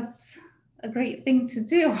think that's a great thing to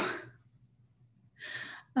do.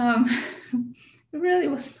 It really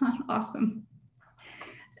was not awesome.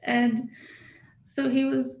 And so he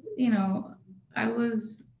was, you know, I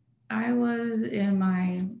was in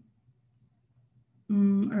my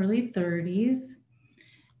early 30s,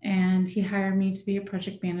 and he hired me to be a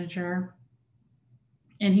project manager,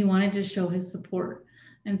 and he wanted to show his support.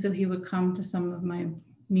 And so he would come to some of my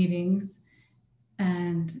meetings,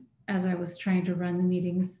 and as I was trying to run the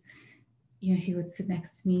meetings, you know, he would sit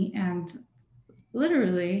next to me and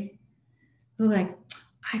literally go like,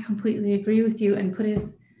 I completely agree with you, and put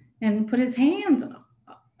his hand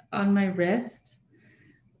on my wrist,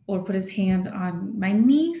 or put his hand on my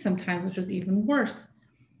knee sometimes, which was even worse.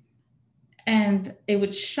 And it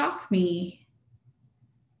would shock me.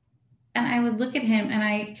 And I would look at him and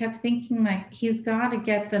I kept thinking, like, he's got to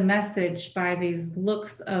get the message by these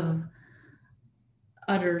looks of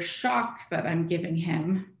utter shock that I'm giving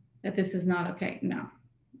him, that this is not okay. No,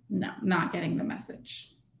 not getting the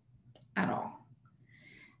message at all.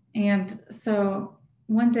 And so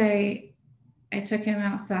one day I took him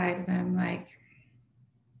outside and I'm like,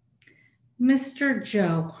 Mr.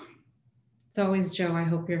 Joe, it's always Joe, I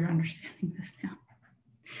hope you're understanding this now.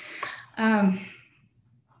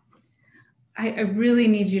 I really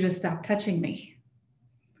need you to stop touching me.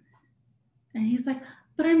 And he's like,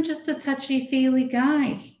 but I'm just a touchy-feely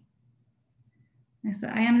guy. I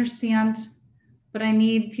said, I understand, but I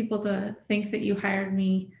need people to think that you hired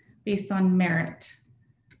me based on merit,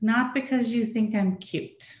 not because you think I'm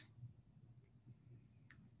cute.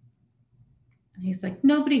 And he's like,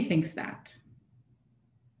 nobody thinks that.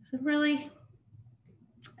 I said, really?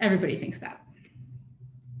 Everybody thinks that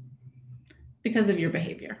because of your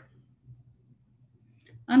behavior.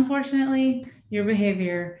 Unfortunately, your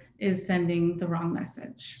behavior is sending the wrong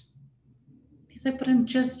message. He's like, but I'm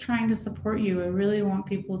just trying to support you. I really want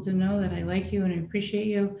people to know that I like you and I appreciate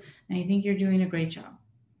you, and I think you're doing a great job.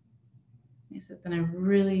 I said, then I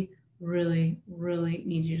really, really, really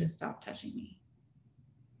need you to stop touching me.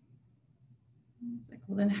 I was like,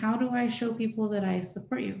 well, then how do I show people that I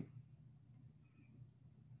support you?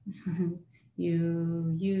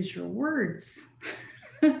 You use your words.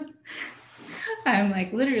 I'm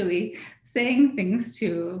like literally saying things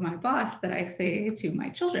to my boss that I say to my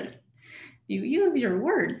children. You use your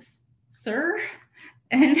words, sir.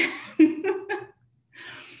 And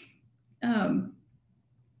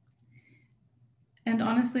and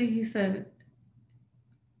honestly, he says,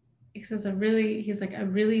 I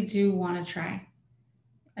really do want to try.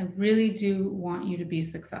 I really do want you to be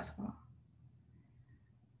successful.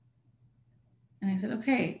 And I said,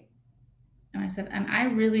 okay. And I said, and I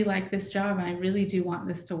really like this job and I really do want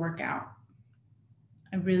this to work out.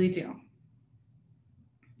 I really do.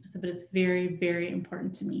 I said, but it's very, very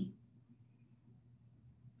important to me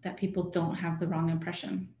that people don't have the wrong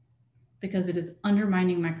impression, because it is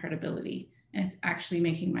undermining my credibility and it's actually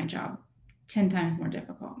making my job 10 times more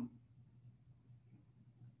difficult.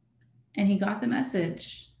 And he got the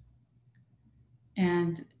message.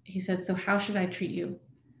 And he said, so how should I treat you?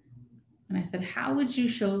 And I said, how would you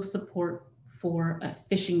show support for a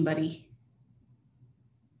fishing buddy?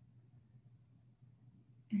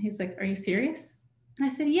 And he's like, are you serious? And I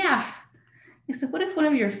said, yeah. I said, what if one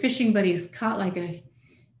of your fishing buddies caught like a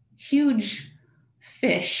huge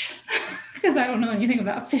fish? Because I don't know anything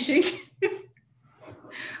about fishing.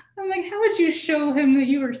 I'm like, how would you show him that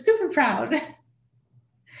you were super proud?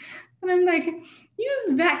 And I'm like,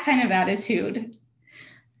 use that kind of attitude.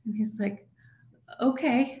 And he's like,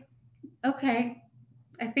 okay,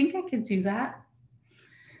 I think I could do that.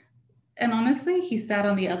 And honestly, he sat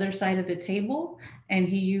on the other side of the table and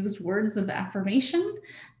he used words of affirmation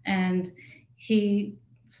and he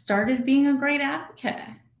started being a great advocate.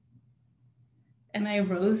 And I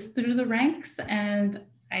rose through the ranks and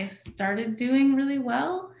I started doing really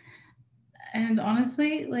well. And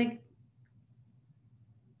honestly, like,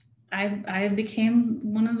 I became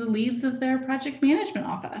one of the leads of their project management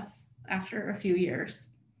office after a few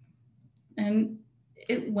years. And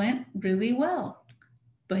it went really well,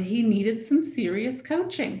 but he needed some serious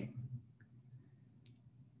coaching.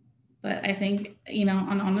 But I think, and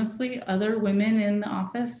honestly, other women in the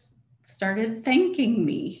office started thanking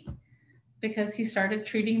me because he started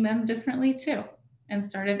treating them differently too and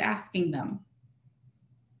started asking them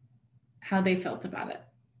how they felt about it.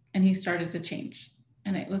 And he started to change,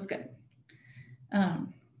 and it was good.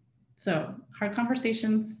 So hard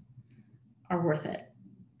conversations are worth it.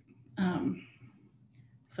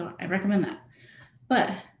 So I recommend that.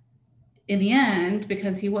 But in the end,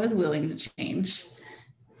 because he was willing to change,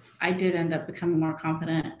 I did end up becoming more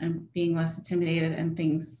confident and being less intimidated, and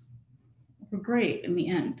things were great in the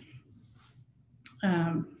end.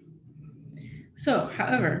 So,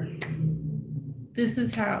 however, this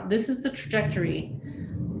is the trajectory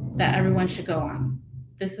that everyone should go on.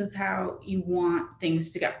 This is how you want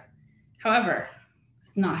things to go. However,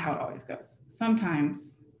 it's not how it always goes.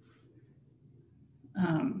 Sometimes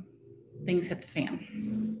things hit the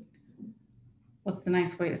fan. What's the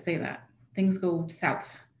nice way to say that? Things go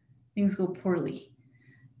south. Things go poorly.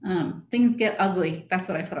 Things get ugly. That's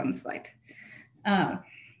what I put on the slide.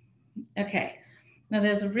 Okay. Now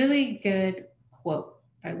there's a really good quote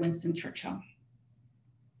by Winston Churchill.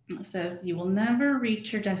 It says, "You will never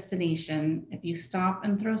reach your destination if you stop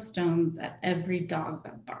and throw stones at every dog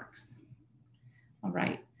that barks." All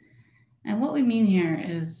right. And what we mean here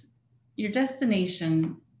is your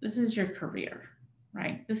destination, this is your career,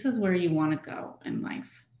 right? This is where you want to go in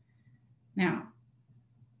life. Now,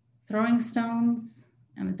 throwing stones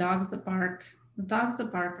and the dogs that bark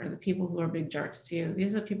are the people who are big jerks to you.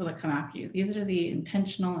 These are the people that come after you. These are the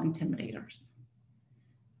intentional intimidators,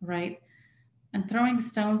 right? And throwing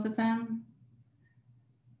stones at them,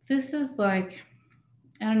 this is like,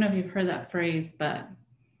 I don't know if you've heard that phrase, but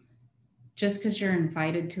just because you're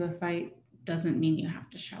invited to a fight doesn't mean you have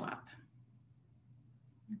to show up.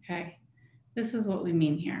 Okay, this is what we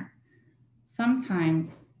mean here.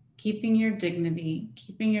 Sometimes keeping your dignity,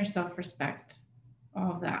 keeping your self-respect,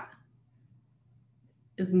 all of that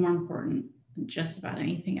is more important than just about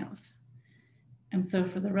anything else. And so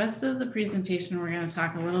for the rest of the presentation, we're going to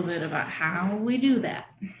talk a little bit about how we do that.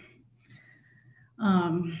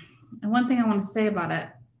 And one thing I want to say about it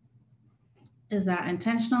is that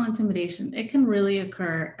intentional intimidation, it can really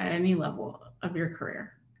occur at any level of your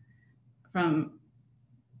career. From,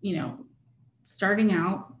 starting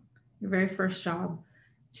out, your very first job,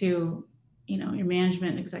 to, your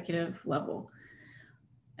management executive level.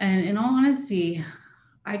 And in all honesty,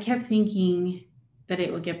 I kept thinking that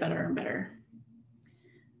it would get better and better.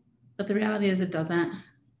 But the reality is it doesn't.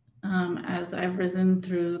 As I've risen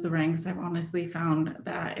through the ranks, I've honestly found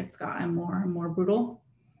that it's gotten more and more brutal.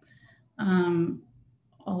 A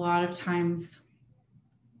lot of times,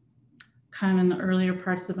 kind of in the earlier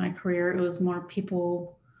parts of my career, it was more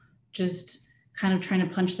people just kind of trying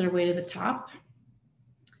to punch their way to the top.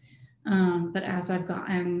 But as I've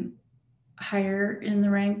gotten higher in the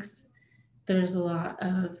ranks, there's a lot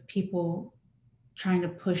of people trying to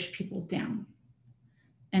push people down.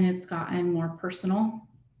 And it's gotten more personal,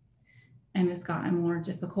 and it's gotten more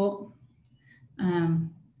difficult.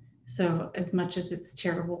 So as much as it's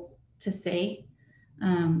terrible to say,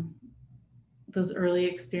 those early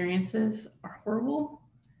experiences are horrible,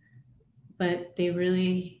 but they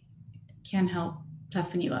really can help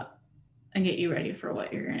toughen you up and get you ready for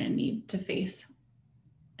what you're going to need to face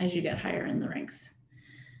as you get higher in the ranks.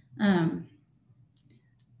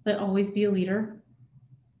 But always be a leader.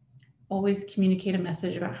 Always communicate a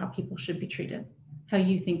message about how people should be treated, how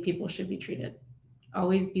you think people should be treated.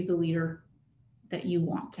 Always be the leader that you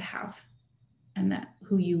want to have and that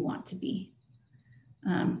who you want to be.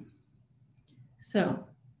 So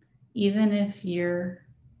even if your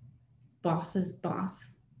boss's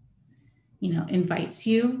boss, invites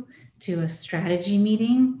you to a strategy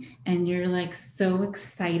meeting and you're like so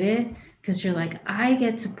excited because you're like, I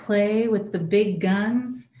get to play with the big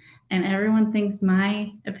guns and everyone thinks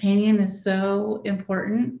my opinion is so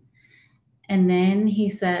important. And then he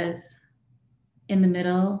says in the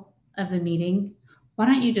middle of the meeting, why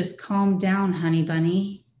don't you just calm down, honey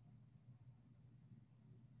bunny?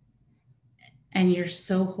 And you're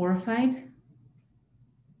so horrified.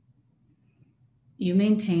 You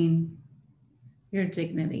maintain your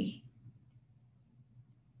dignity.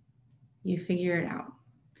 You figure it out.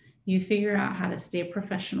 You figure out how to stay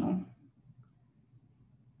professional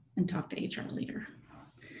and talk to HR leader.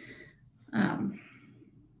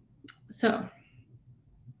 So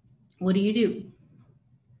what do?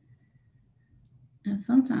 And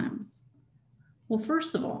sometimes, well,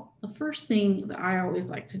 first of all, the first thing that I always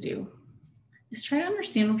like to do is try to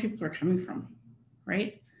understand where people are coming from,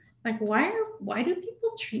 right? Like, why do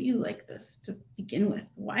people treat you like this to begin with?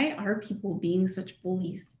 Why are people being such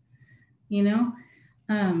bullies?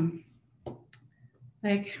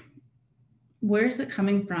 Like, where is it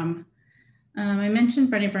coming from? I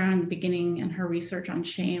mentioned Brené Brown in the beginning and her research on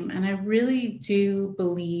shame, and I really do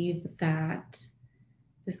believe that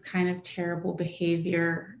this kind of terrible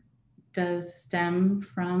behavior does stem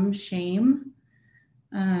from shame.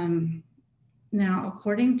 Now,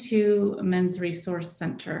 according to Men's Resource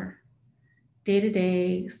Center,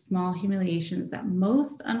 day-to-day small humiliations that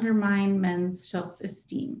most undermine men's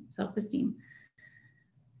self-esteem.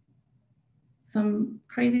 Some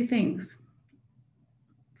crazy things.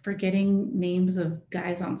 Forgetting names of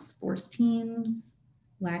guys on sports teams,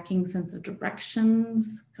 lacking sense of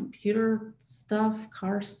directions, computer stuff,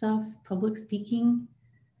 car stuff, public speaking,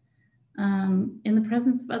 in the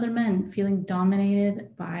presence of other men, feeling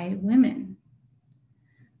dominated by women.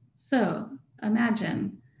 So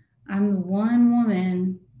imagine I'm the one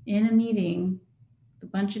woman in a meeting with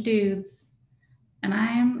a bunch of dudes, and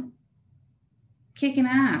I'm kicking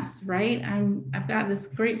ass, right? I've got this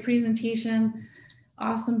great presentation,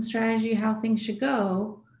 awesome strategy, how things should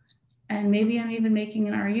go. And maybe I'm even making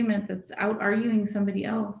an argument that's out arguing somebody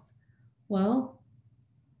else. Well,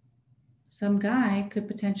 some guy could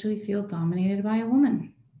potentially feel dominated by a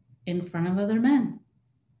woman in front of other men.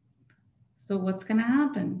 So what's going to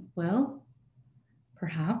happen? Well,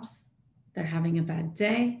 perhaps they're having a bad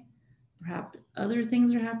day. Perhaps other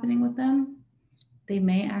things are happening with them. They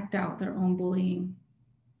may act out their own bullying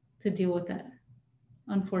to deal with it,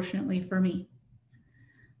 unfortunately for me.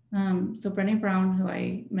 So Brené Brown, who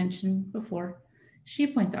I mentioned before, she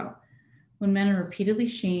points out when men are repeatedly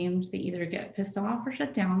shamed, they either get pissed off or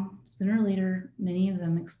shut down. Sooner or later, many of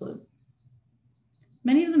them explode.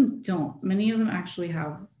 Many of them don't. Many of them actually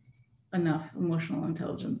have enough emotional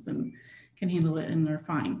intelligence and can handle it and they're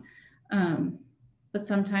fine. But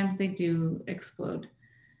sometimes they do explode,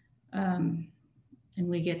 and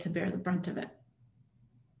we get to bear the brunt of it.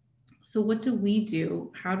 So what do we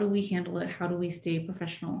do? How do we handle it? How do we stay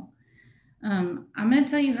professional? I'm going to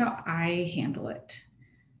tell you how I handle it.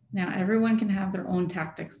 Now, everyone can have their own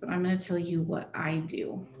tactics, but I'm going to tell you what I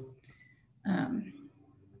do. And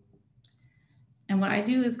what I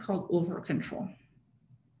do is called over control.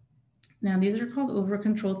 Now, these are called over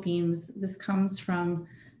control themes. This comes from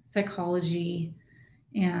psychology,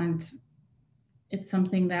 and it's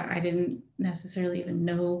something that I didn't necessarily even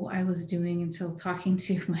know I was doing until talking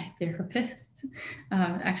to my therapist. It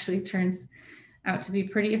actually turns out to be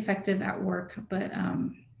pretty effective at work, but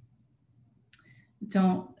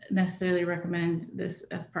don't necessarily recommend this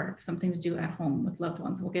as part of something to do at home with loved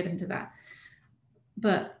ones. We'll get into that.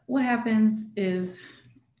 But what happens is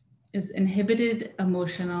inhibited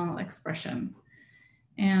emotional expression.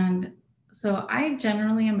 And so I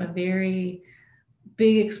generally am a very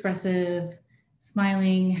big, expressive,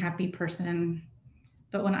 smiling, happy person.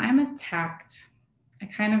 But when I'm attacked, I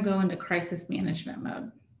kind of go into crisis management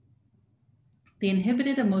mode. The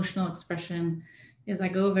inhibited emotional expression is I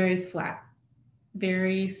go very flat,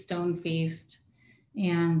 very stone-faced,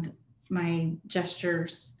 and my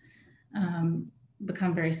gestures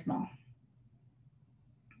become very small,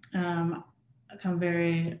 become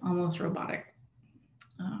very almost robotic.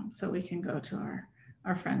 So we can go to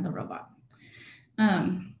our friend, the robot.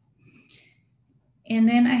 And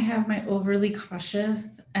then I have my overly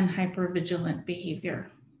cautious and hypervigilant behavior,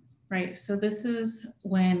 right? So this is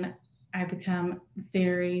when I become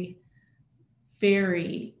very,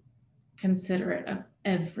 very considerate of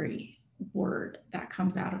every word that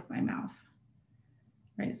comes out of my mouth,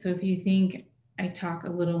 right? So if you think I talk a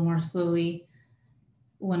little more slowly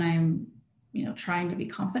when I'm, trying to be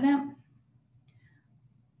confident,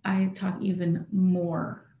 I talk even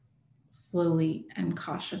more slowly and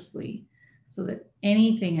cautiously so that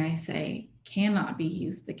anything I say cannot be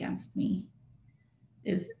used against me,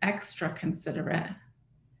 is extra considerate,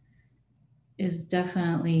 is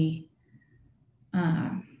definitely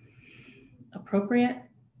appropriate.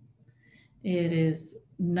 It is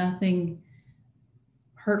nothing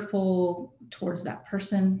hurtful towards that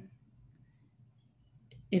person.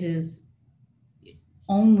 It is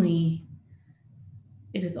only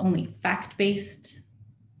fact-based.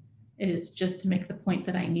 It is just to make the point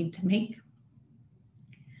that I need to make.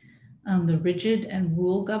 The rigid and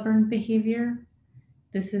rule-governed behavior,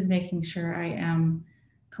 this is making sure I am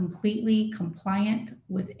completely compliant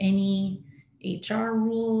with any HR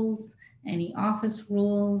rules, any office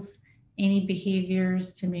rules, any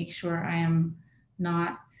behaviors to make sure I am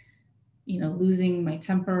not, losing my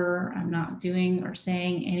temper. I'm not doing or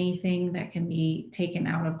saying anything that can be taken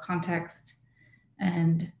out of context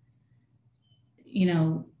and,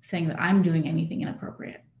 saying that I'm doing anything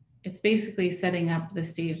inappropriate. It's basically setting up the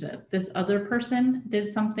stage that this other person did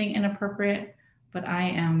something inappropriate but I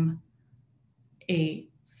am a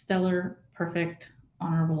stellar, perfect,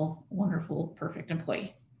 honorable, wonderful, perfect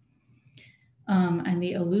employee. And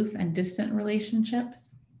the aloof and distant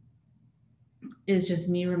relationships is just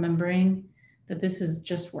me remembering that this is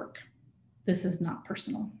just work. This is not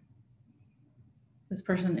personal. This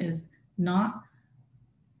person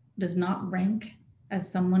does not rank as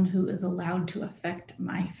someone who is allowed to affect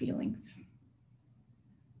my feelings.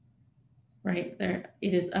 Right there,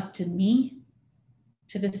 it is up to me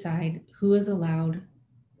to decide who is allowed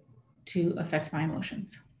to affect my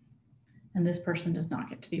emotions. And this person does not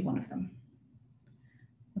get to be one of them.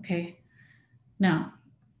 Okay. Now,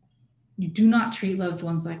 you do not treat loved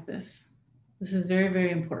ones like this. This is very,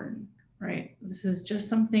 very important, right? This is just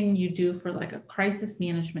something you do for like a crisis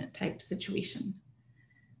management type situation,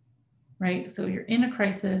 right? So you're in a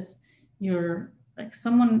crisis, you're like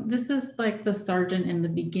someone, this is like the sergeant in the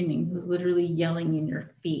beginning who's literally yelling in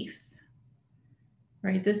your face,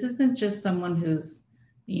 right? This isn't just someone who's,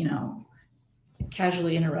 you know,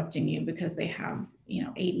 casually interrupting you because they have, you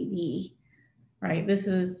know, ADD, right? This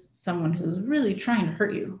is someone who's really trying to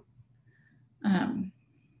hurt you. And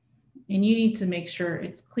you need to make sure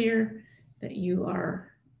it's clear that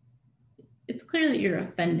you're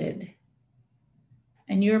offended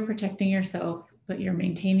and you're protecting yourself, but you're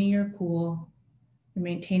maintaining your cool, you're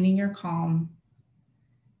maintaining your calm.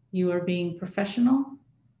 You are being professional,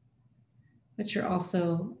 but you're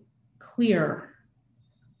also clear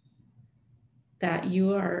that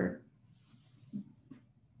you are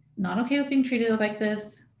not okay with being treated like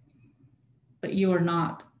this, but you are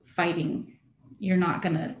not fighting. You're not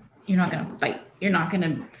gonna fight. You're not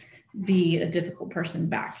gonna be a difficult person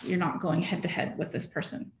back. You're not going head to head with this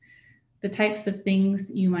person. The types of things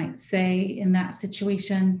you might say in that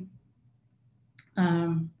situation,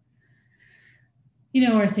 you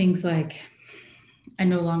know, are things like, I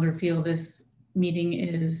no longer feel this meeting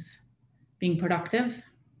is being productive.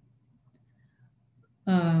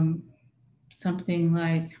 Something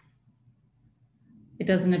like, it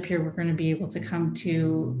doesn't appear we're going to be able to come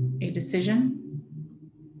to a decision.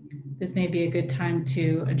 This may be a good time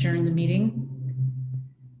to adjourn the meeting.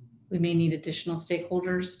 We may need additional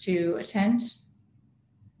stakeholders to attend.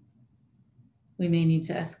 We may need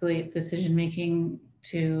to escalate decision-making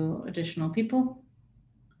to additional people.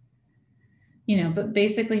 You know, but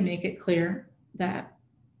basically make it clear that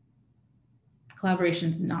collaboration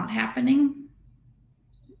is not happening.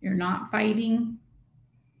 You're not fighting,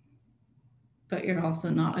 but you're also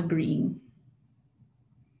not agreeing.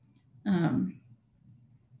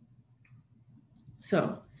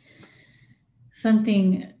 So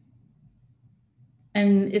something,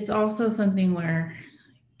 and it's also something where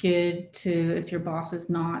good to, if your boss is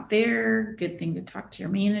not there, good thing to talk to your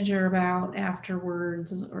manager about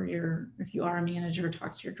afterwards, or if you are a manager,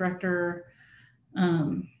 talk to your director.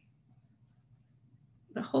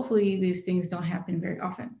 But hopefully these things don't happen very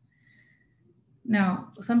often.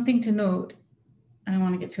 Now, something to note, and I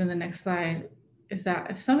want to get to in the next slide, is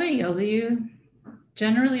that if somebody yells at you,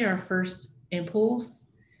 generally our first impulse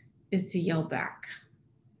is to yell back.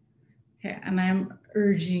 Okay, and I'm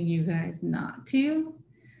urging you guys not to.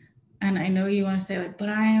 And I know you want to say like, but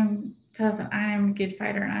I am tough and I'm a good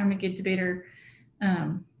fighter and I'm a good debater.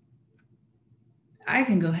 I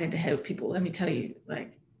can go head to head with people. Let me tell you,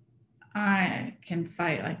 like, I can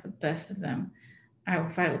fight like the best of them. I will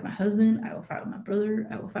fight with my husband. I will fight with my brother.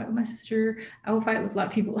 I will fight with my sister. I will fight with a lot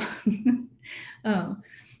of people.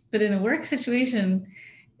 But in a work situation,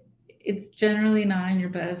 it's generally not in your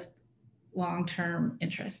best long-term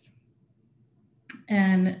interest.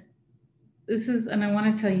 And I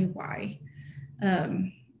want to tell you why.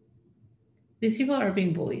 These people are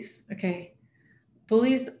being bullies, okay?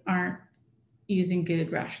 Bullies aren't using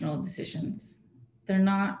good, rational decisions. They're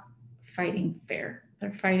not fighting fair.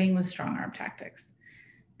 They're fighting with strong arm tactics.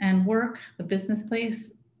 And work, the business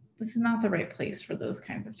place, this is not the right place for those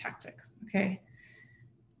kinds of tactics, okay?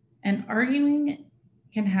 And arguing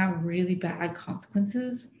can have really bad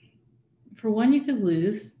consequences. For one, you could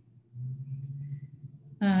lose.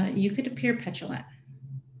 You could appear petulant,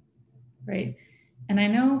 right? And I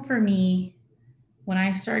know for me, when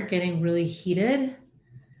I start getting really heated,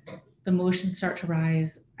 the emotions start to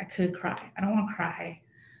rise. I could cry. I don't want to cry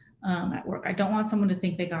at work. I don't want someone to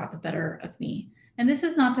think they got the better of me. And this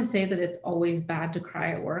is not to say that it's always bad to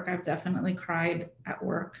cry at work. I've definitely cried at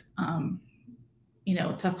work. You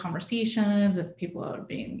know, tough conversations, if people are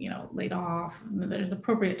being, you know, laid off, there's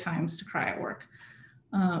appropriate times to cry at work.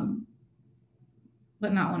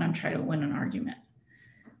 But not when I'm trying to win an argument.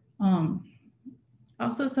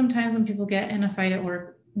 Also, sometimes when people get in a fight at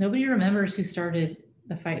work, nobody remembers who started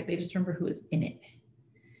the fight. They just remember who was in it.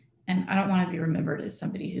 And I don't want to be remembered as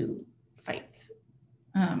somebody who fights.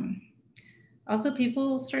 Also,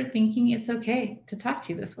 people start thinking it's okay to talk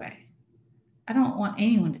to you this way. I don't want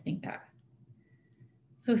anyone to think that.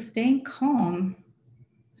 So staying calm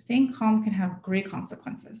can have great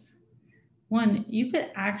consequences. One, you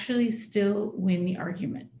could actually still win the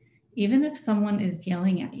argument, even if someone is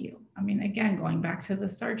yelling at you. I mean, again, going back to the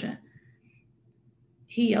sergeant,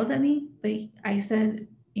 he yelled at me, but I said,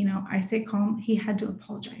 I stayed calm. He had to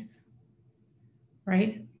apologize,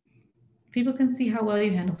 right? People can see how well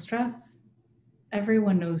you handle stress.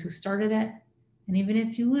 Everyone knows who started it. And even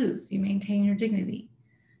if you lose, you maintain your dignity.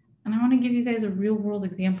 And I want to give you guys a real world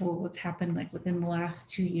example of what's happened like within the last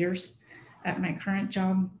 2 years at my current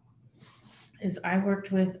job. Is I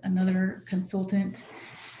worked with another consultant.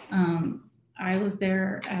 I was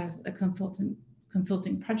there as a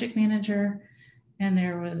consulting project manager, and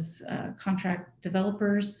there was contract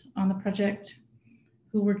developers on the project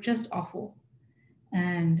who were just awful.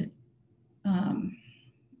 And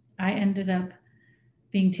I ended up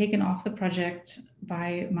being taken off the project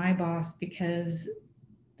by my boss because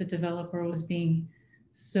the developer was being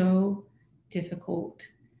so difficult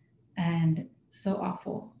and so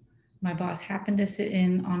awful. My boss happened to sit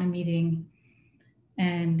in on a meeting,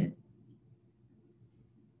 and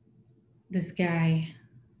this guy,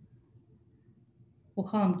 we'll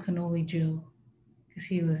call him Cannoli Joe, because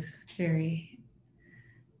he was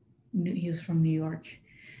from New York.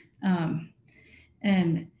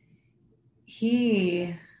 And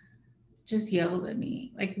he just yelled at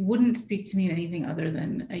me, like wouldn't speak to me in anything other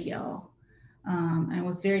than a yell. And it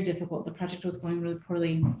was very difficult. The project was going really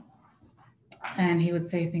poorly. And he would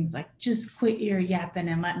say things like, just quit your yapping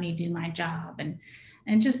and let me do my job.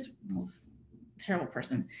 And just was a terrible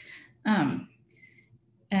person. And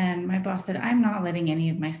my boss said, I'm not letting any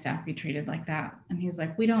of my staff be treated like that. And he's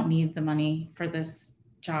like, we don't need the money for this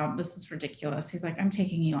job. This is ridiculous. He's like, I'm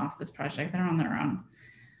taking you off this project. They're on their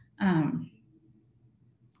own.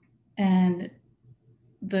 And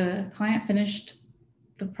the client finished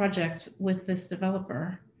the project with this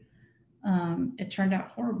developer. It turned out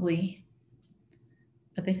horribly,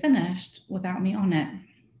 but they finished without me on it.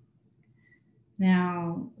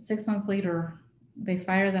 Now, 6 months later, they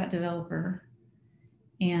fired that developer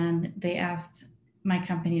and they asked my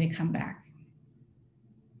company to come back.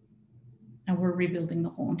 And we're rebuilding the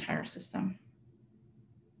whole entire system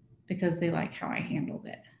because they like how I handled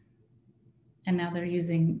it. And now they're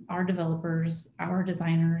using our developers, our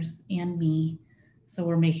designers, and me. So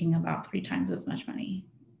we're making about 3 times as much money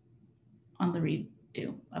on the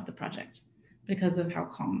redo of the project because of how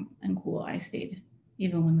calm and cool I stayed,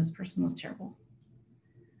 even when this person was terrible.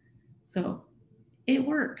 So it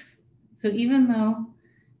works. So even though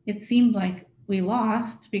it seemed like we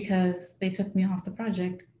lost because they took me off the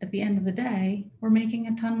project, at the end of the day, we're making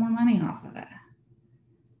a ton more money off of it,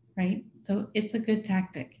 right? So it's a good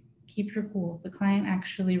tactic. Keep your cool. The client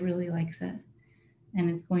actually really likes it, and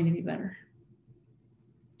it's going to be better.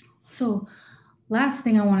 So last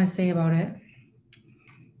thing I want to say about it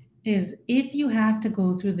is if you have to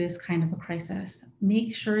go through this kind of a crisis,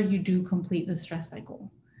 make sure you do complete the stress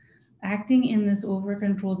cycle. Acting in this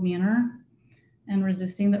over-controlled manner and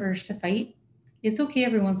resisting the urge to fight, it's okay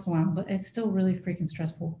every once in a while, but it's still really freaking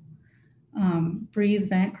stressful. Breathe,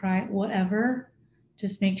 vent, cry, whatever.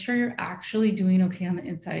 Just make sure you're actually doing okay on the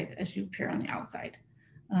inside as you appear on the outside.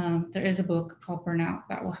 There is a book called Burnout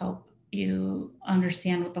that will help you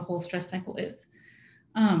understand what the whole stress cycle is.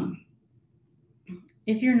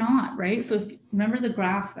 If you're not, right? So remember the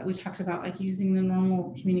graph that we talked about, like using the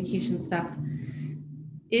normal communication stuff.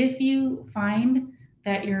 If you find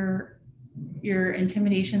that your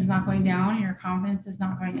intimidation is not going down, your confidence is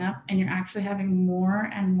not going up, and you're actually having more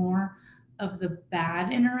and more of the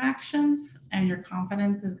bad interactions and your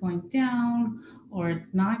confidence is going down or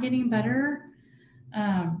it's not getting better,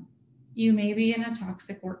 you may be in a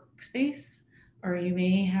toxic workspace, or you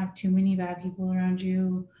may have too many bad people around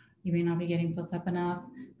you. You may not be getting built up enough.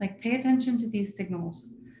 Like, pay attention to these signals,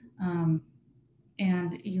 and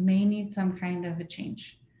you may need some kind of a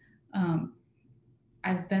change.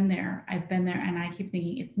 I've been there, and I keep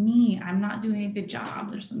thinking, it's me. I'm not doing a good job.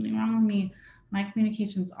 There's something wrong with me. My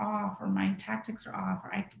communication's off, or my tactics are off,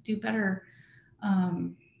 or I could do better.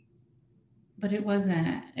 But it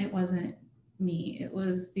wasn't me. It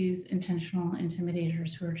was these intentional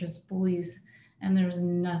intimidators who are just bullies, and there's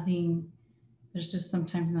just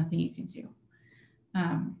sometimes nothing you can do.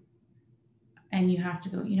 And you have to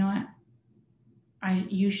go, you know what?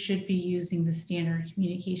 You should be using the standard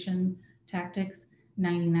communication tactics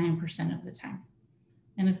 99% of the time.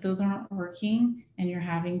 And if those aren't working and you're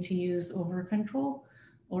having to use over control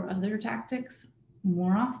or other tactics,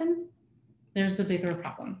 more often, there's a bigger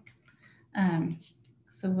problem.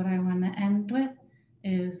 So what I want to end with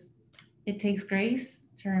is it takes grace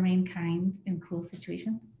to remain kind in cruel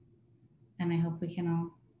situations. And I hope we can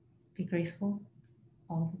all be graceful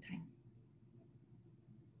all the time.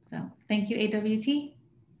 So thank you, AWT.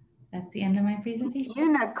 That's the end of my presentation. Thank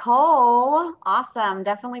you, Nicole. Awesome.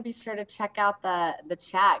 Definitely be sure to check out the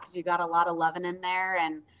chat because you got a lot of loving in there.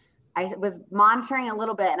 And I was monitoring a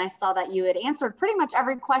little bit and I saw that you had answered pretty much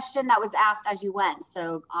every question that was asked as you went.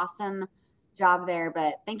 So awesome job there.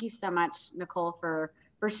 But thank you so much, Nicole, for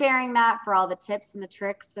sharing that, for all the tips and the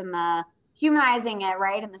tricks and the humanizing it,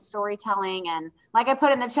 right? And the storytelling. And like I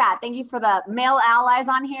put in the chat, thank you for the male allies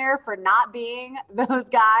on here for not being those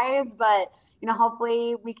guys. But, you know,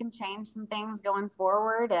 hopefully we can change some things going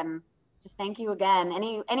forward. And just thank you again.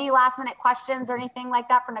 Any last minute questions or anything like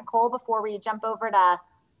that for Nicole before we jump over to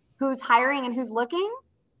who's hiring and who's looking?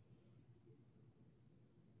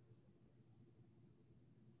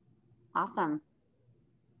 Awesome.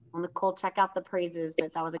 Well, Nicole, check out the praises,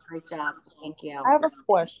 but that was a great job. So thank you. I have a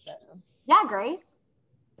question. Yeah, Grace.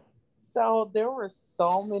 So there were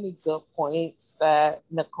so many good points that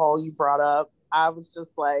Nicole, you brought up. I was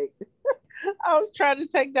just like, I was trying to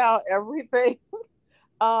take down everything.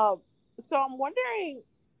 So I'm wondering,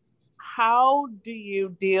 how do you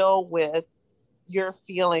deal with your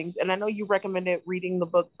feelings? And I know you recommended reading the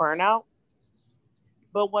book Burnout,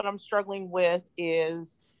 but what I'm struggling with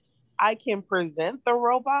is I can present the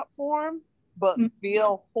robot form, but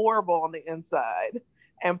feel horrible on the inside.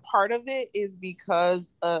 And part of it is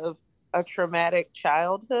because of a traumatic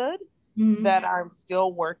childhood that I'm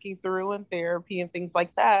still working through in therapy and things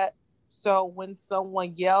like that. So when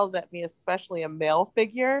someone yells at me, especially a male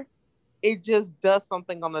figure, it just does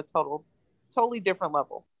something on a totally different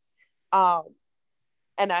level.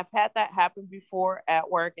 And I've had that happen before at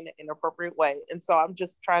work in an inappropriate way. And so I'm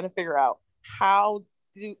just trying to figure out how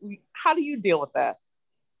do you deal with that?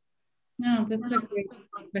 No, that's a great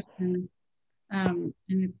question. And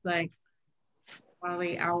it's like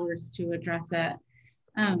probably hours to address it.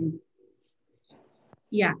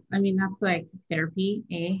 Yeah, I mean, that's like therapy,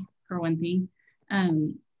 for one thing.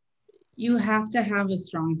 You have to have a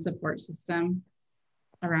strong support system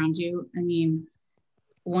around you. I mean,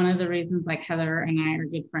 one of the reasons like Heather and I are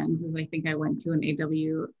good friends is I think I went to an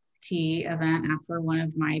AWT event after one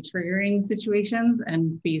of my triggering situations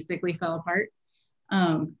and basically fell apart.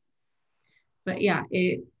 But yeah,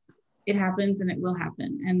 it happens and it will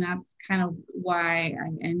happen. And that's kind of why I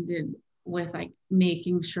ended with like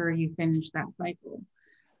making sure you finish that cycle.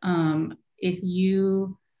 If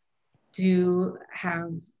you do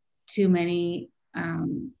have too many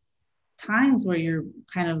times where you're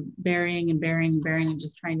kind of burying and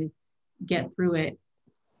just trying to get through it,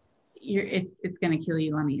 it's going to kill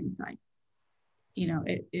you on the inside. You know,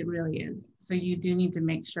 it really is. So you do need to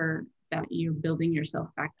make sure that you're building yourself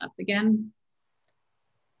back up again.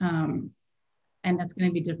 And that's going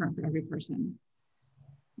to be different for every person.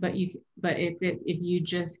 But if you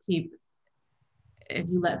just keep,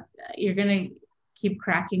 you're going to keep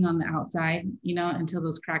cracking on the outside, you know, until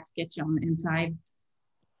those cracks get you on the inside.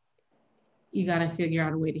 You got to figure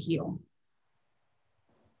out a way to heal.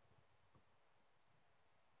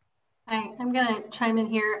 I'm going to chime in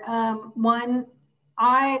here. One,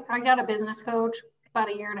 I got a business coach about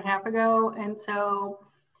 1.5 years ago. And so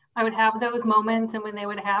I would have those moments, and when they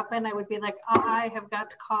would happen, I would be like, I have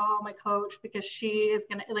got to call my coach because she is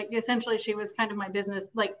going to, like, essentially she was kind of my business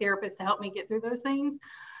like therapist to help me get through those things.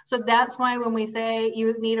 So that's why when we say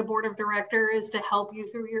you need a board of directors to help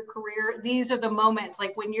you through your career, these are the moments,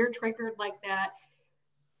 like when you're triggered like that,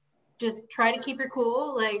 just try to keep your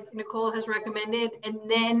cool, like Nicole has recommended, and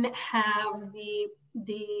then have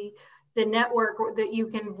the network that you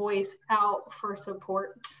can voice out for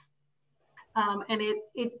support. And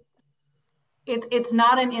it's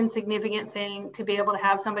not an insignificant thing to be able to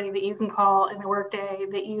have somebody that you can call in the workday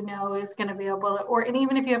that you know is going to be able to, and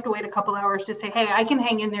even if you have to wait a couple hours, to say, hey, I can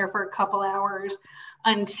hang in there for a couple hours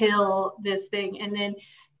until this thing. And then,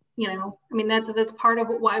 you know, I mean, that's part of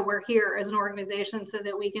why we're here as an organization, so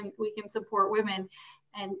that we can support women,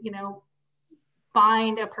 and, you know,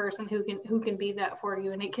 find a person who can be that for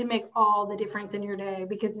you. And it can make all the difference in your day,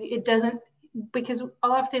 because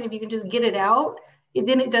often if you can just get it out,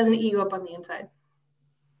 then it doesn't eat you up on the inside.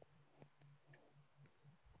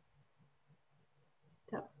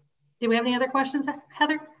 So, do we have any other questions,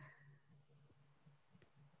 Heather?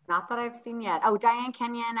 Not that I've seen yet. Oh, Diane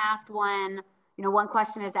Kenyon asked one, you know, one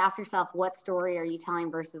question is to ask yourself, what story are you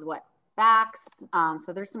telling versus what facts?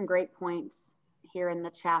 So there's some great points here in the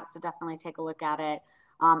chat, so definitely take a look at it.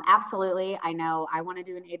 Absolutely. I know I want to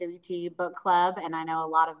do an AWT book club, and I know a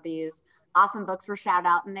lot of these awesome books were shouted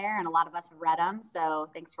out in there, and a lot of us have read them. So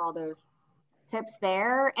thanks for all those tips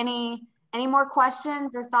there. Any more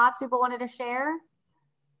questions or thoughts people wanted to share?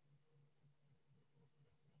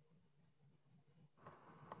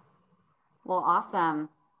 Well, awesome.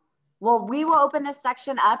 Well, we will open this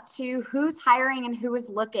section up to who's hiring and who is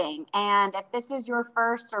looking. And if this is your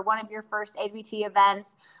first or one of your first AWT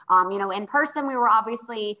events, you know, in person, we were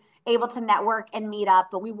obviously able to network and meet up,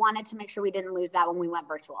 but we wanted to make sure we didn't lose that when we went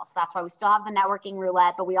virtual. So that's why we still have the networking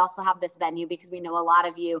roulette, but we also have this venue because we know a lot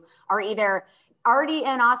of you are either already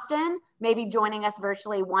in Austin, maybe joining us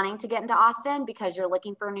virtually, wanting to get into Austin because you're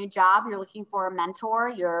looking for a new job, you're looking for a mentor,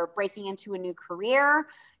 you're breaking into a new career,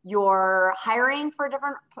 you're hiring for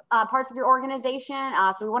different parts of your organization.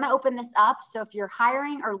 So we want to open this up. So if you're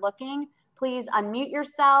hiring or looking, please unmute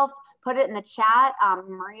yourself, put it in the chat.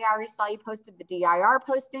 Maria, I already saw you posted the DIR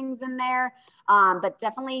postings in there, but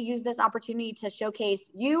definitely use this opportunity to showcase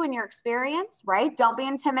you and your experience, right? Don't be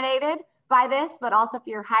intimidated by this, but also if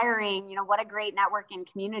you're hiring, you know, what a great networking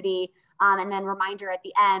community. And then reminder at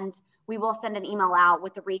the end, we will send an email out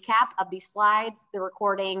with the recap of these slides, the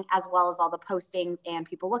recording, as well as all the postings and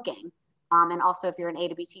people looking. And also if you're an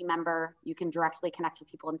AWT member, you can directly connect with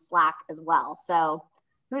people in Slack as well. So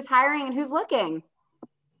who's hiring and who's looking?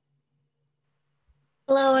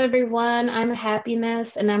 Hello, everyone. I'm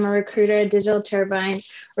Happiness, and I'm a recruiter at Digital Turbine.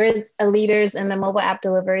 We're leaders in the mobile app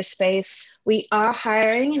delivery space. We are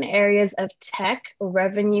hiring in areas of tech,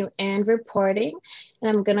 revenue, and reporting.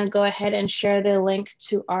 And I'm going to go ahead and share the link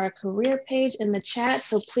to our career page in the chat.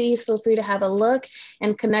 So please feel free to have a look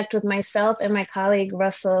and connect with myself, and my colleague,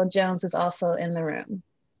 Russell Jones, is also in the room.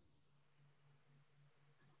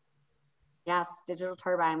 Yes, Digital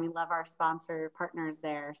Turbine. We love our sponsor partners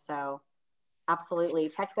there. So absolutely.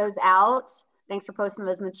 Check those out. Thanks for posting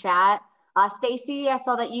those in the chat. Stacy, I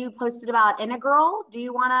saw that you posted about Integral. Do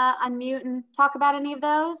you want to unmute and talk about any of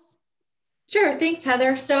those? Sure. Thanks,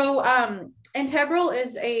 Heather. So Integral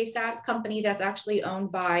is a SaaS company that's actually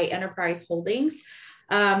owned by Enterprise Holdings.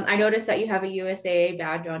 I noticed that you have a USAA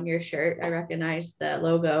badge on your shirt. I recognize the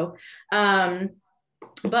logo.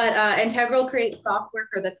 But Integral creates software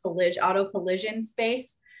for the auto collision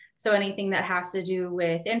space. So anything that has to do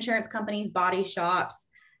with insurance companies, body shops,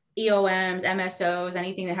 EOMs, MSOs,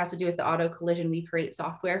 anything that has to do with the auto collision, we create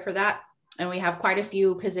software for that. And we have quite a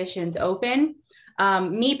few positions open.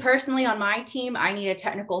 Me personally, on my team, I need a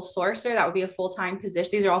technical sourcer. That would be a full-time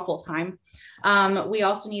position. These are all full-time. We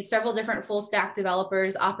also need several different full stack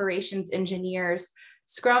developers, operations engineers,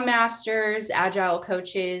 scrum masters, agile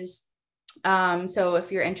coaches. So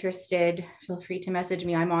if you're interested, feel free to message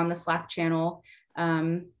me. I'm on the Slack channel,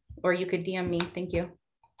 or you could DM me. Thank you.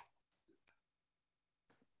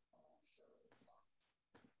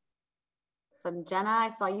 So Jenna, I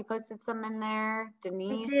saw you posted some in there.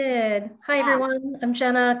 Denise. I did. Hi, everyone. I'm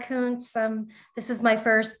Jenna Kuntz. This is my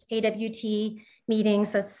first AWT meeting,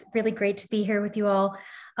 so it's really great to be here with you all.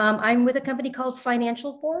 I'm with a company called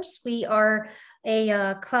Financial Force. We are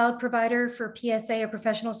a cloud provider for PSA, or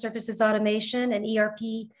professional services automation, and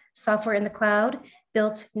ERP software in the cloud,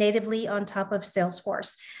 built natively on top of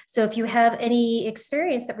Salesforce. So if you have any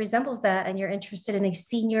experience that resembles that and you're interested in a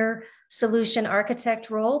senior solution architect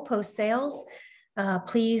role post-sales,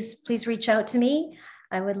 please reach out to me.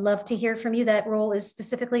 I would love to hear from you. That role is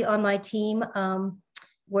specifically on my team.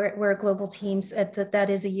 We're a global team, so that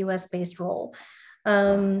is a US-based role.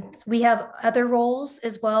 We have other roles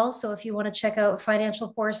as well. So if you want to check out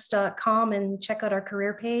financialforce.com and check out our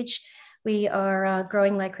career page, we are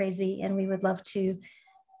growing like crazy, and we would love to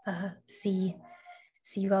see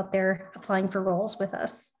you out there applying for roles with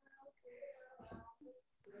us.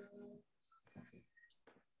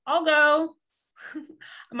 I'll go.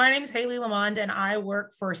 My name is Haley Lamond, and I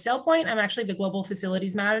work for SailPoint. I'm actually the global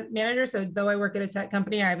facilities manager. So though I work at a tech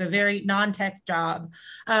company, I have a very non-tech job.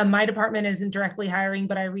 My department isn't directly hiring,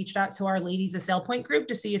 but I reached out to our Ladies of SailPoint group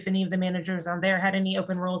to see if any of the managers on there had any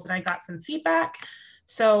open roles, and I got some feedback.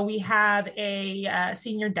 So we have a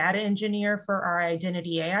senior data engineer for our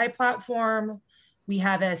identity AI platform. We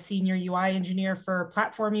have a senior UI engineer for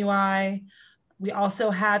platform UI. We also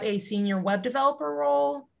have a senior web developer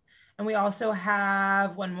role. And we also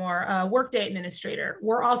have one more Workday administrator.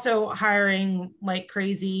 We're also hiring like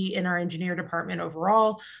crazy in our engineer department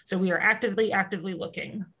overall. So we are actively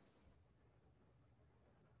looking.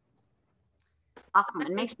 Awesome.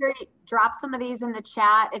 And make sure you drop some of these in the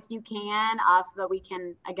chat if you can, so that we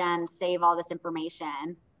can, again, save all this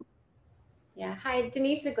information. Yeah. Hi,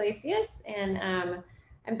 Denise Iglesias. And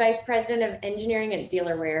I'm Vice President of Engineering at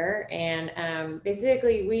Dealerware, and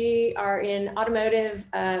basically we are in automotive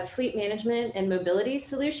fleet management and mobility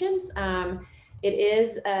solutions. It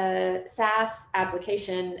is a SaaS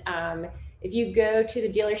application. If you go to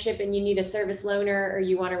the dealership and you need a service loaner or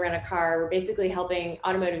you want to rent a car, we're basically helping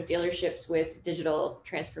automotive dealerships with digital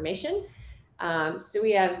transformation. So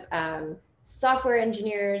we have software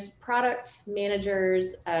engineers, product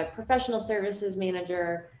managers, professional services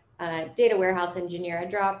manager, data warehouse engineer. I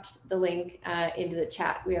dropped the link into the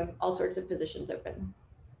chat. We have all sorts of positions open.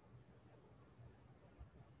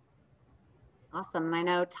 Awesome. And I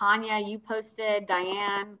know Tanya, you posted,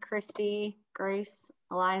 Diane, Christy, Grace,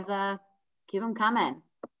 Eliza, keep them coming.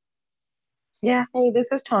 Yeah, hey,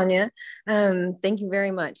 this is Tanya. Thank you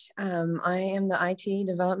very much. I am the IT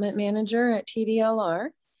development manager at TDLR,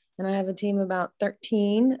 and I have a team of about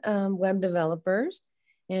 13 web developers.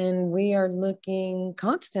 And we are looking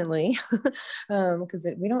constantly because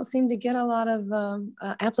we don't seem to get a lot of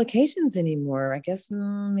applications anymore. I guess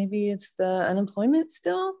maybe it's the unemployment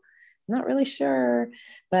still. Not really sure.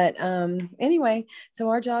 But anyway, so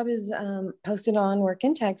our job is posted on Work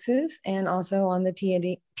in Texas and also on the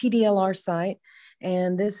TDLR site.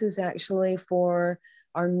 And this is actually for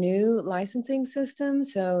our new licensing system.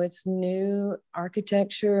 So it's new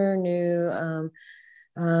architecture, new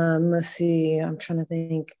let's see, I'm trying to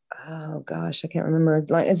think. Oh gosh, I can't remember.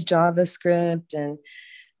 Like it's JavaScript and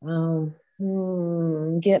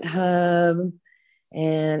GitHub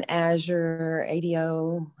and Azure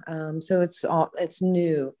ADO. So it's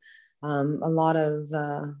new. A lot of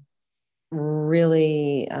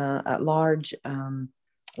really a large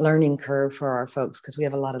learning curve for our folks because we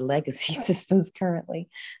have a lot of legacy systems currently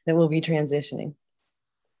that we'll be transitioning.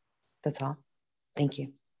 That's all. Thank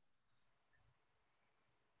you.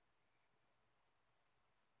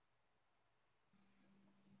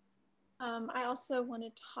 I also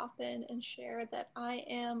wanted to hop in and share that I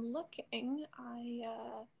am looking. I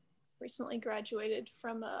recently graduated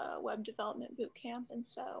from a web development boot camp, and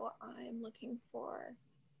so I'm looking for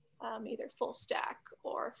either full stack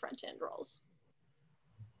or front end roles.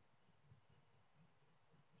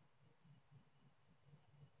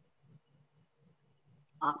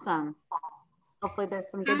 Awesome. Hopefully there's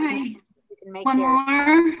some good connections you can make One here.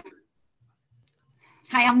 more.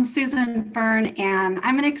 Hi, I'm Susan Fern, and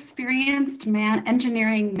I'm an experienced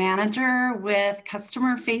engineering manager with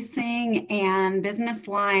customer-facing and business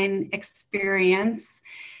line experience.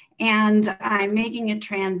 And I'm making a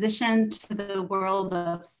transition to the world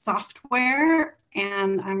of software,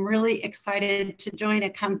 and I'm really excited to join a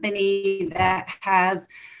company that has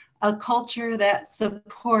a culture that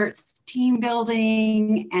supports team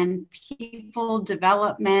building and people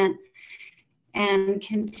development and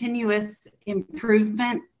continuous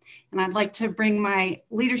improvement. And I'd like to bring my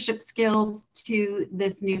leadership skills to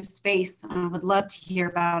this new space. I would love to hear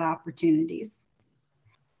about opportunities.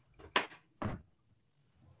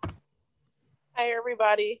 Hi,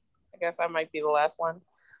 everybody. I guess I might be the last one.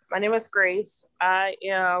 My name is Grace. I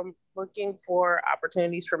am looking for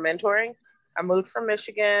opportunities for mentoring. I moved from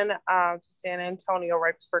Michigan to San Antonio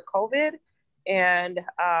right before COVID. And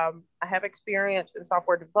I have experience in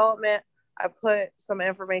software development. I put some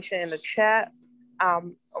information in the chat.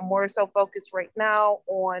 I'm more so focused right now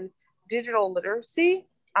on digital literacy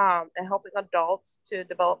and helping adults to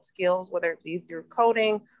develop skills, whether it be through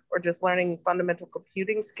coding or just learning fundamental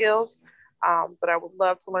computing skills. But I would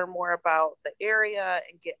love to learn more about the area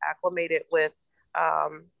and get acclimated with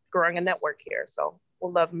growing a network here. So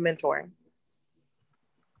we'll love mentoring.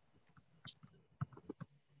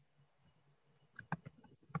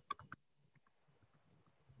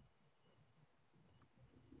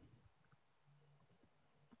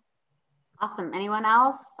 Awesome. Anyone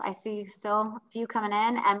else? I see still a few coming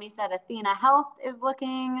in. Emmy said Athena Health is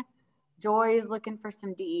looking. Joy is looking for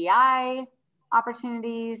some DEI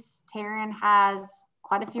opportunities. Taryn has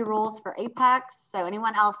quite a few roles for Apex. So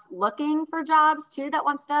anyone else looking for jobs too that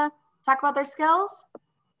wants to talk about their skills?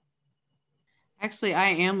 Actually, I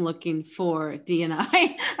am looking for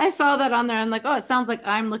D&I. I saw that on there. I'm like, oh, it sounds like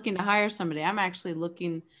I'm looking to hire somebody. I'm actually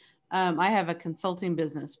looking. I have a consulting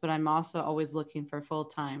business, but I'm also always looking for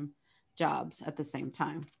full-time jobs at the same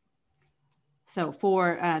time. So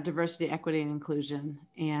for diversity, equity, and inclusion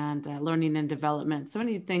and learning and development. So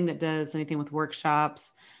anything that does anything with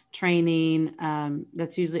workshops, training,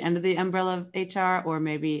 that's usually under the umbrella of HR or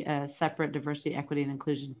maybe a separate diversity, equity, and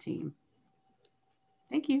inclusion team.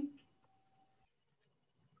 Thank you.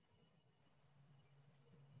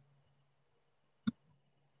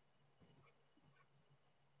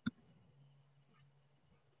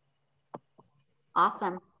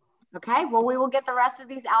 Awesome. Okay, well, we will get the rest of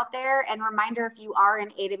these out there. And reminder, if you are an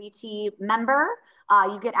AWT member,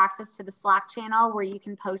 you get access to the Slack channel where you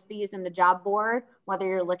can post these in the job board, whether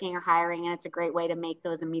you're looking or hiring, and it's a great way to make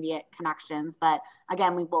those immediate connections. But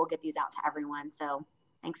again, we will get these out to everyone. So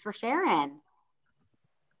thanks for sharing.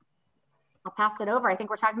 I'll pass it over. I think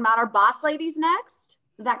we're talking about our boss ladies next.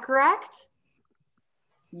 Is that correct?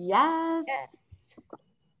 Yes.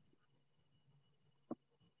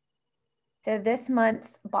 So this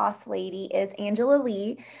month's boss lady is Angela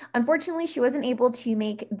Lee. Unfortunately, she wasn't able to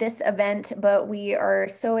make this event, but we are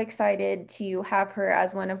so excited to have her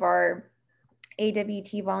as one of our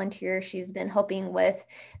AWT volunteers. She's been helping with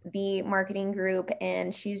the marketing group,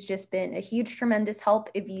 and she's just been a huge, tremendous help.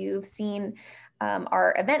 If you've seen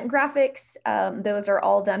our event graphics, those are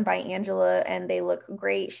all done by Angela and they look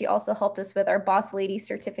great. She also helped us with our boss lady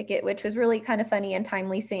certificate, which was really kind of funny and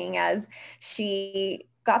timely, seeing as she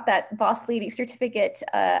got that boss lady certificate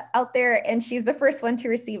out there, and she's the first one to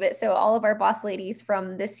receive it. So all of our boss ladies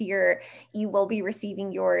from this year, you will be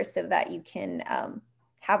receiving yours so that you can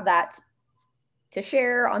have that to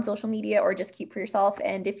share on social media or just keep for yourself.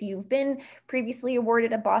 And if you've been previously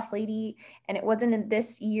awarded a boss lady and it wasn't in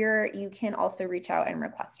this year, you can also reach out and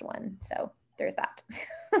request one. So there's that.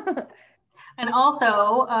 And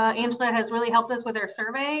also, Angela has really helped us with our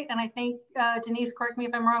survey. And I think, Denise, correct me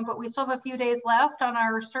if I'm wrong, but we still have a few days left on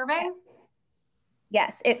our survey.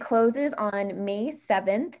 Yes, it closes on May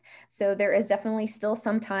 7th. So there is definitely still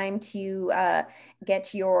some time to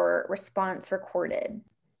get your response recorded.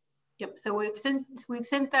 Yep, so we've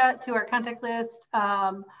sent that to our contact list.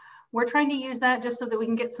 We're trying to use that just so that we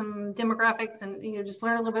can get some demographics and just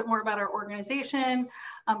learn a little bit more about our organization.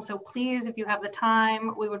 So please, if you have the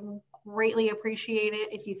time, we would greatly appreciate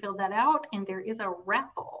it if you filled that out. And there is a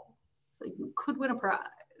raffle, so you could win a prize.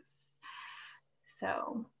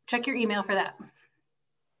 So check your email for that.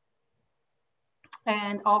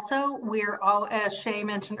 And also, we're all, as Shay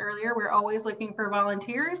mentioned earlier, we're always looking for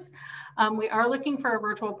volunteers. We are looking for a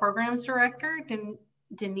virtual programs director.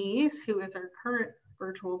 Denise, who is our current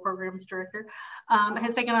virtual programs director,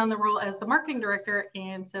 has taken on the role as the marketing director.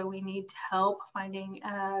 And so we need help finding,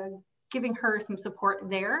 giving her some support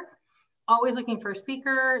there. Always looking for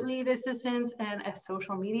speaker, lead assistants, and a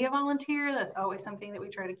social media volunteer. That's always something that we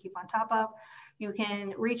try to keep on top of. You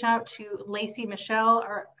can reach out to Lacey Michelle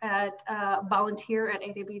or at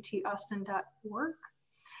volunteer@awtaustin.org.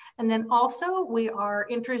 And then also we are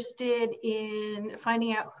interested in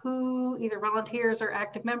finding out who either volunteers or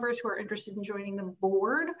active members who are interested in joining the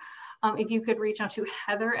board. If you could reach out to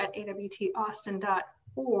Heather at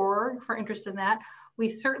awtaustin.org for interest in that. We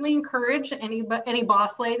certainly encourage any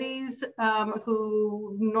boss ladies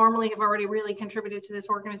who normally have already really contributed to this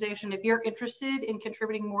organization. If you're interested in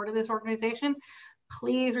contributing more to this organization,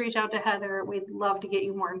 please reach out to Heather. We'd love to get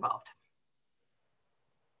you more involved.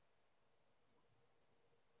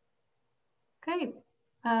 Okay,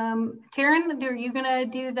 Taryn, are you gonna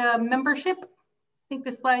do the membership? I think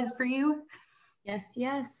the slide's for you. Yes.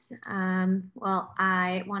 Well,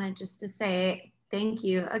 I wanted just to say thank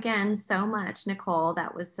you again so much, Nicole.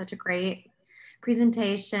 That was such a great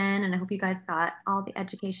presentation, and I hope you guys got all the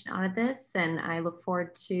education out of this. And I look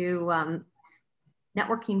forward to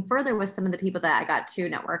networking further with some of the people that I got to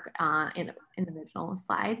network in the original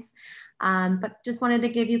slides. But just wanted to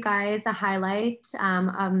give you guys a highlight.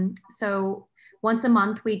 So once a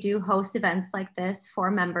month, we do host events like this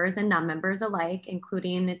for members and non-members alike,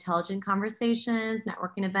 including intelligent conversations,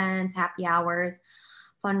 networking events, happy hours,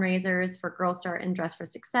 fundraisers for Girl Start and Dress for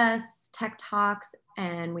Success, tech talks,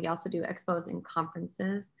 and we also do expos and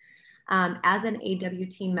conferences. As an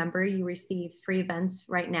AWT member, you receive free events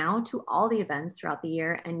right now to all the events throughout the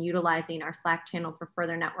year and utilizing our Slack channel for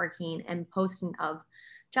further networking and posting of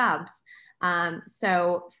jobs.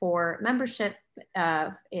 So for membership,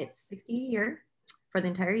 it's $60 a year for the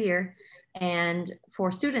entire year. And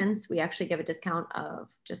for students, we actually give a discount of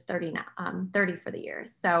just $30 for the year.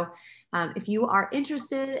 So if you are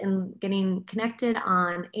interested in getting connected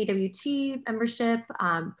on AWT membership,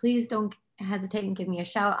 please don't hesitate and give me a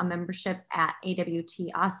shout on membership at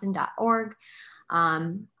awtaustin.org,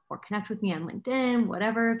 or connect with me on LinkedIn,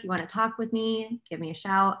 whatever. If you want to talk with me, give me a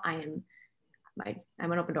shout. I'm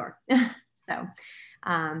an open door. So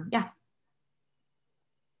yeah.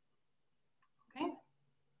 Okay.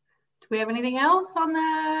 Do we have anything else on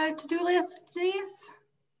the to-do list, Denise?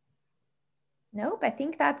 Nope, I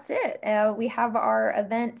think that's it. We have our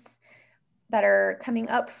events that are coming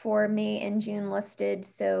up for May and June listed.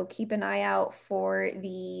 So keep an eye out for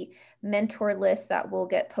the mentor list that will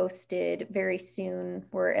get posted very soon.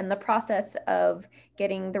 We're in the process of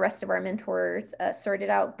getting the rest of our mentors sorted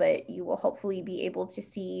out, but you will hopefully be able to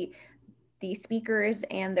see the speakers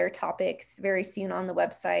and their topics very soon on the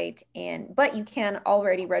website. But you can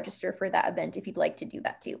already register for that event if you'd like to do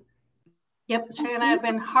that too. Yep, Shay and I have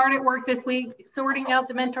been hard at work this week, sorting out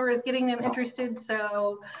the mentors, getting them interested.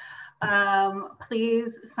 So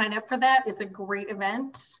please sign up for that. It's a great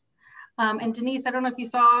event. And Denise, I don't know if you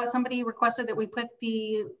saw, somebody requested that we put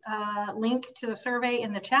the link to the survey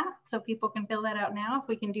in the chat so people can fill that out now. If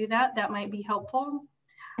we can do that, that might be helpful.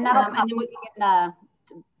 And that'll probably be in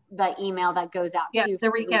the email that goes out yeah, to the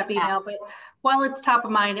recap email, but while it's top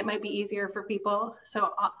of mind, it might be easier for people.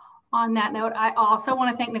 So on that note, I also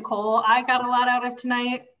want to thank Nicole. I got a lot out of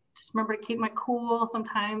tonight. Just remember to keep my cool.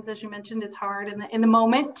 Sometimes, as you mentioned, it's hard in the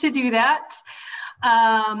moment to do that.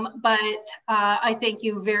 But I thank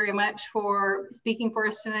you very much for speaking for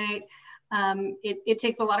us tonight. It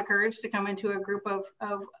takes a lot of courage to come into a group of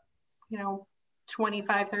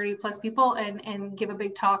 25, 30 plus people and give a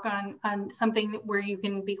big talk on something where you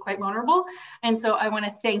can be quite vulnerable. And so I want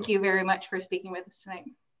to thank you very much for speaking with us tonight.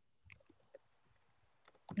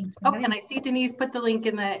 Oh, and I see Denise put the link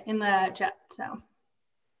in the chat. So,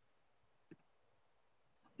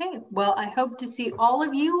 okay, well, I hope to see all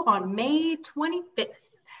of you on May 25th.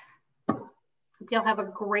 Hope y'all have a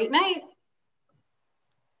great night.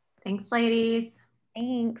 Thanks, ladies.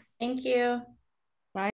 Thanks. Thank you.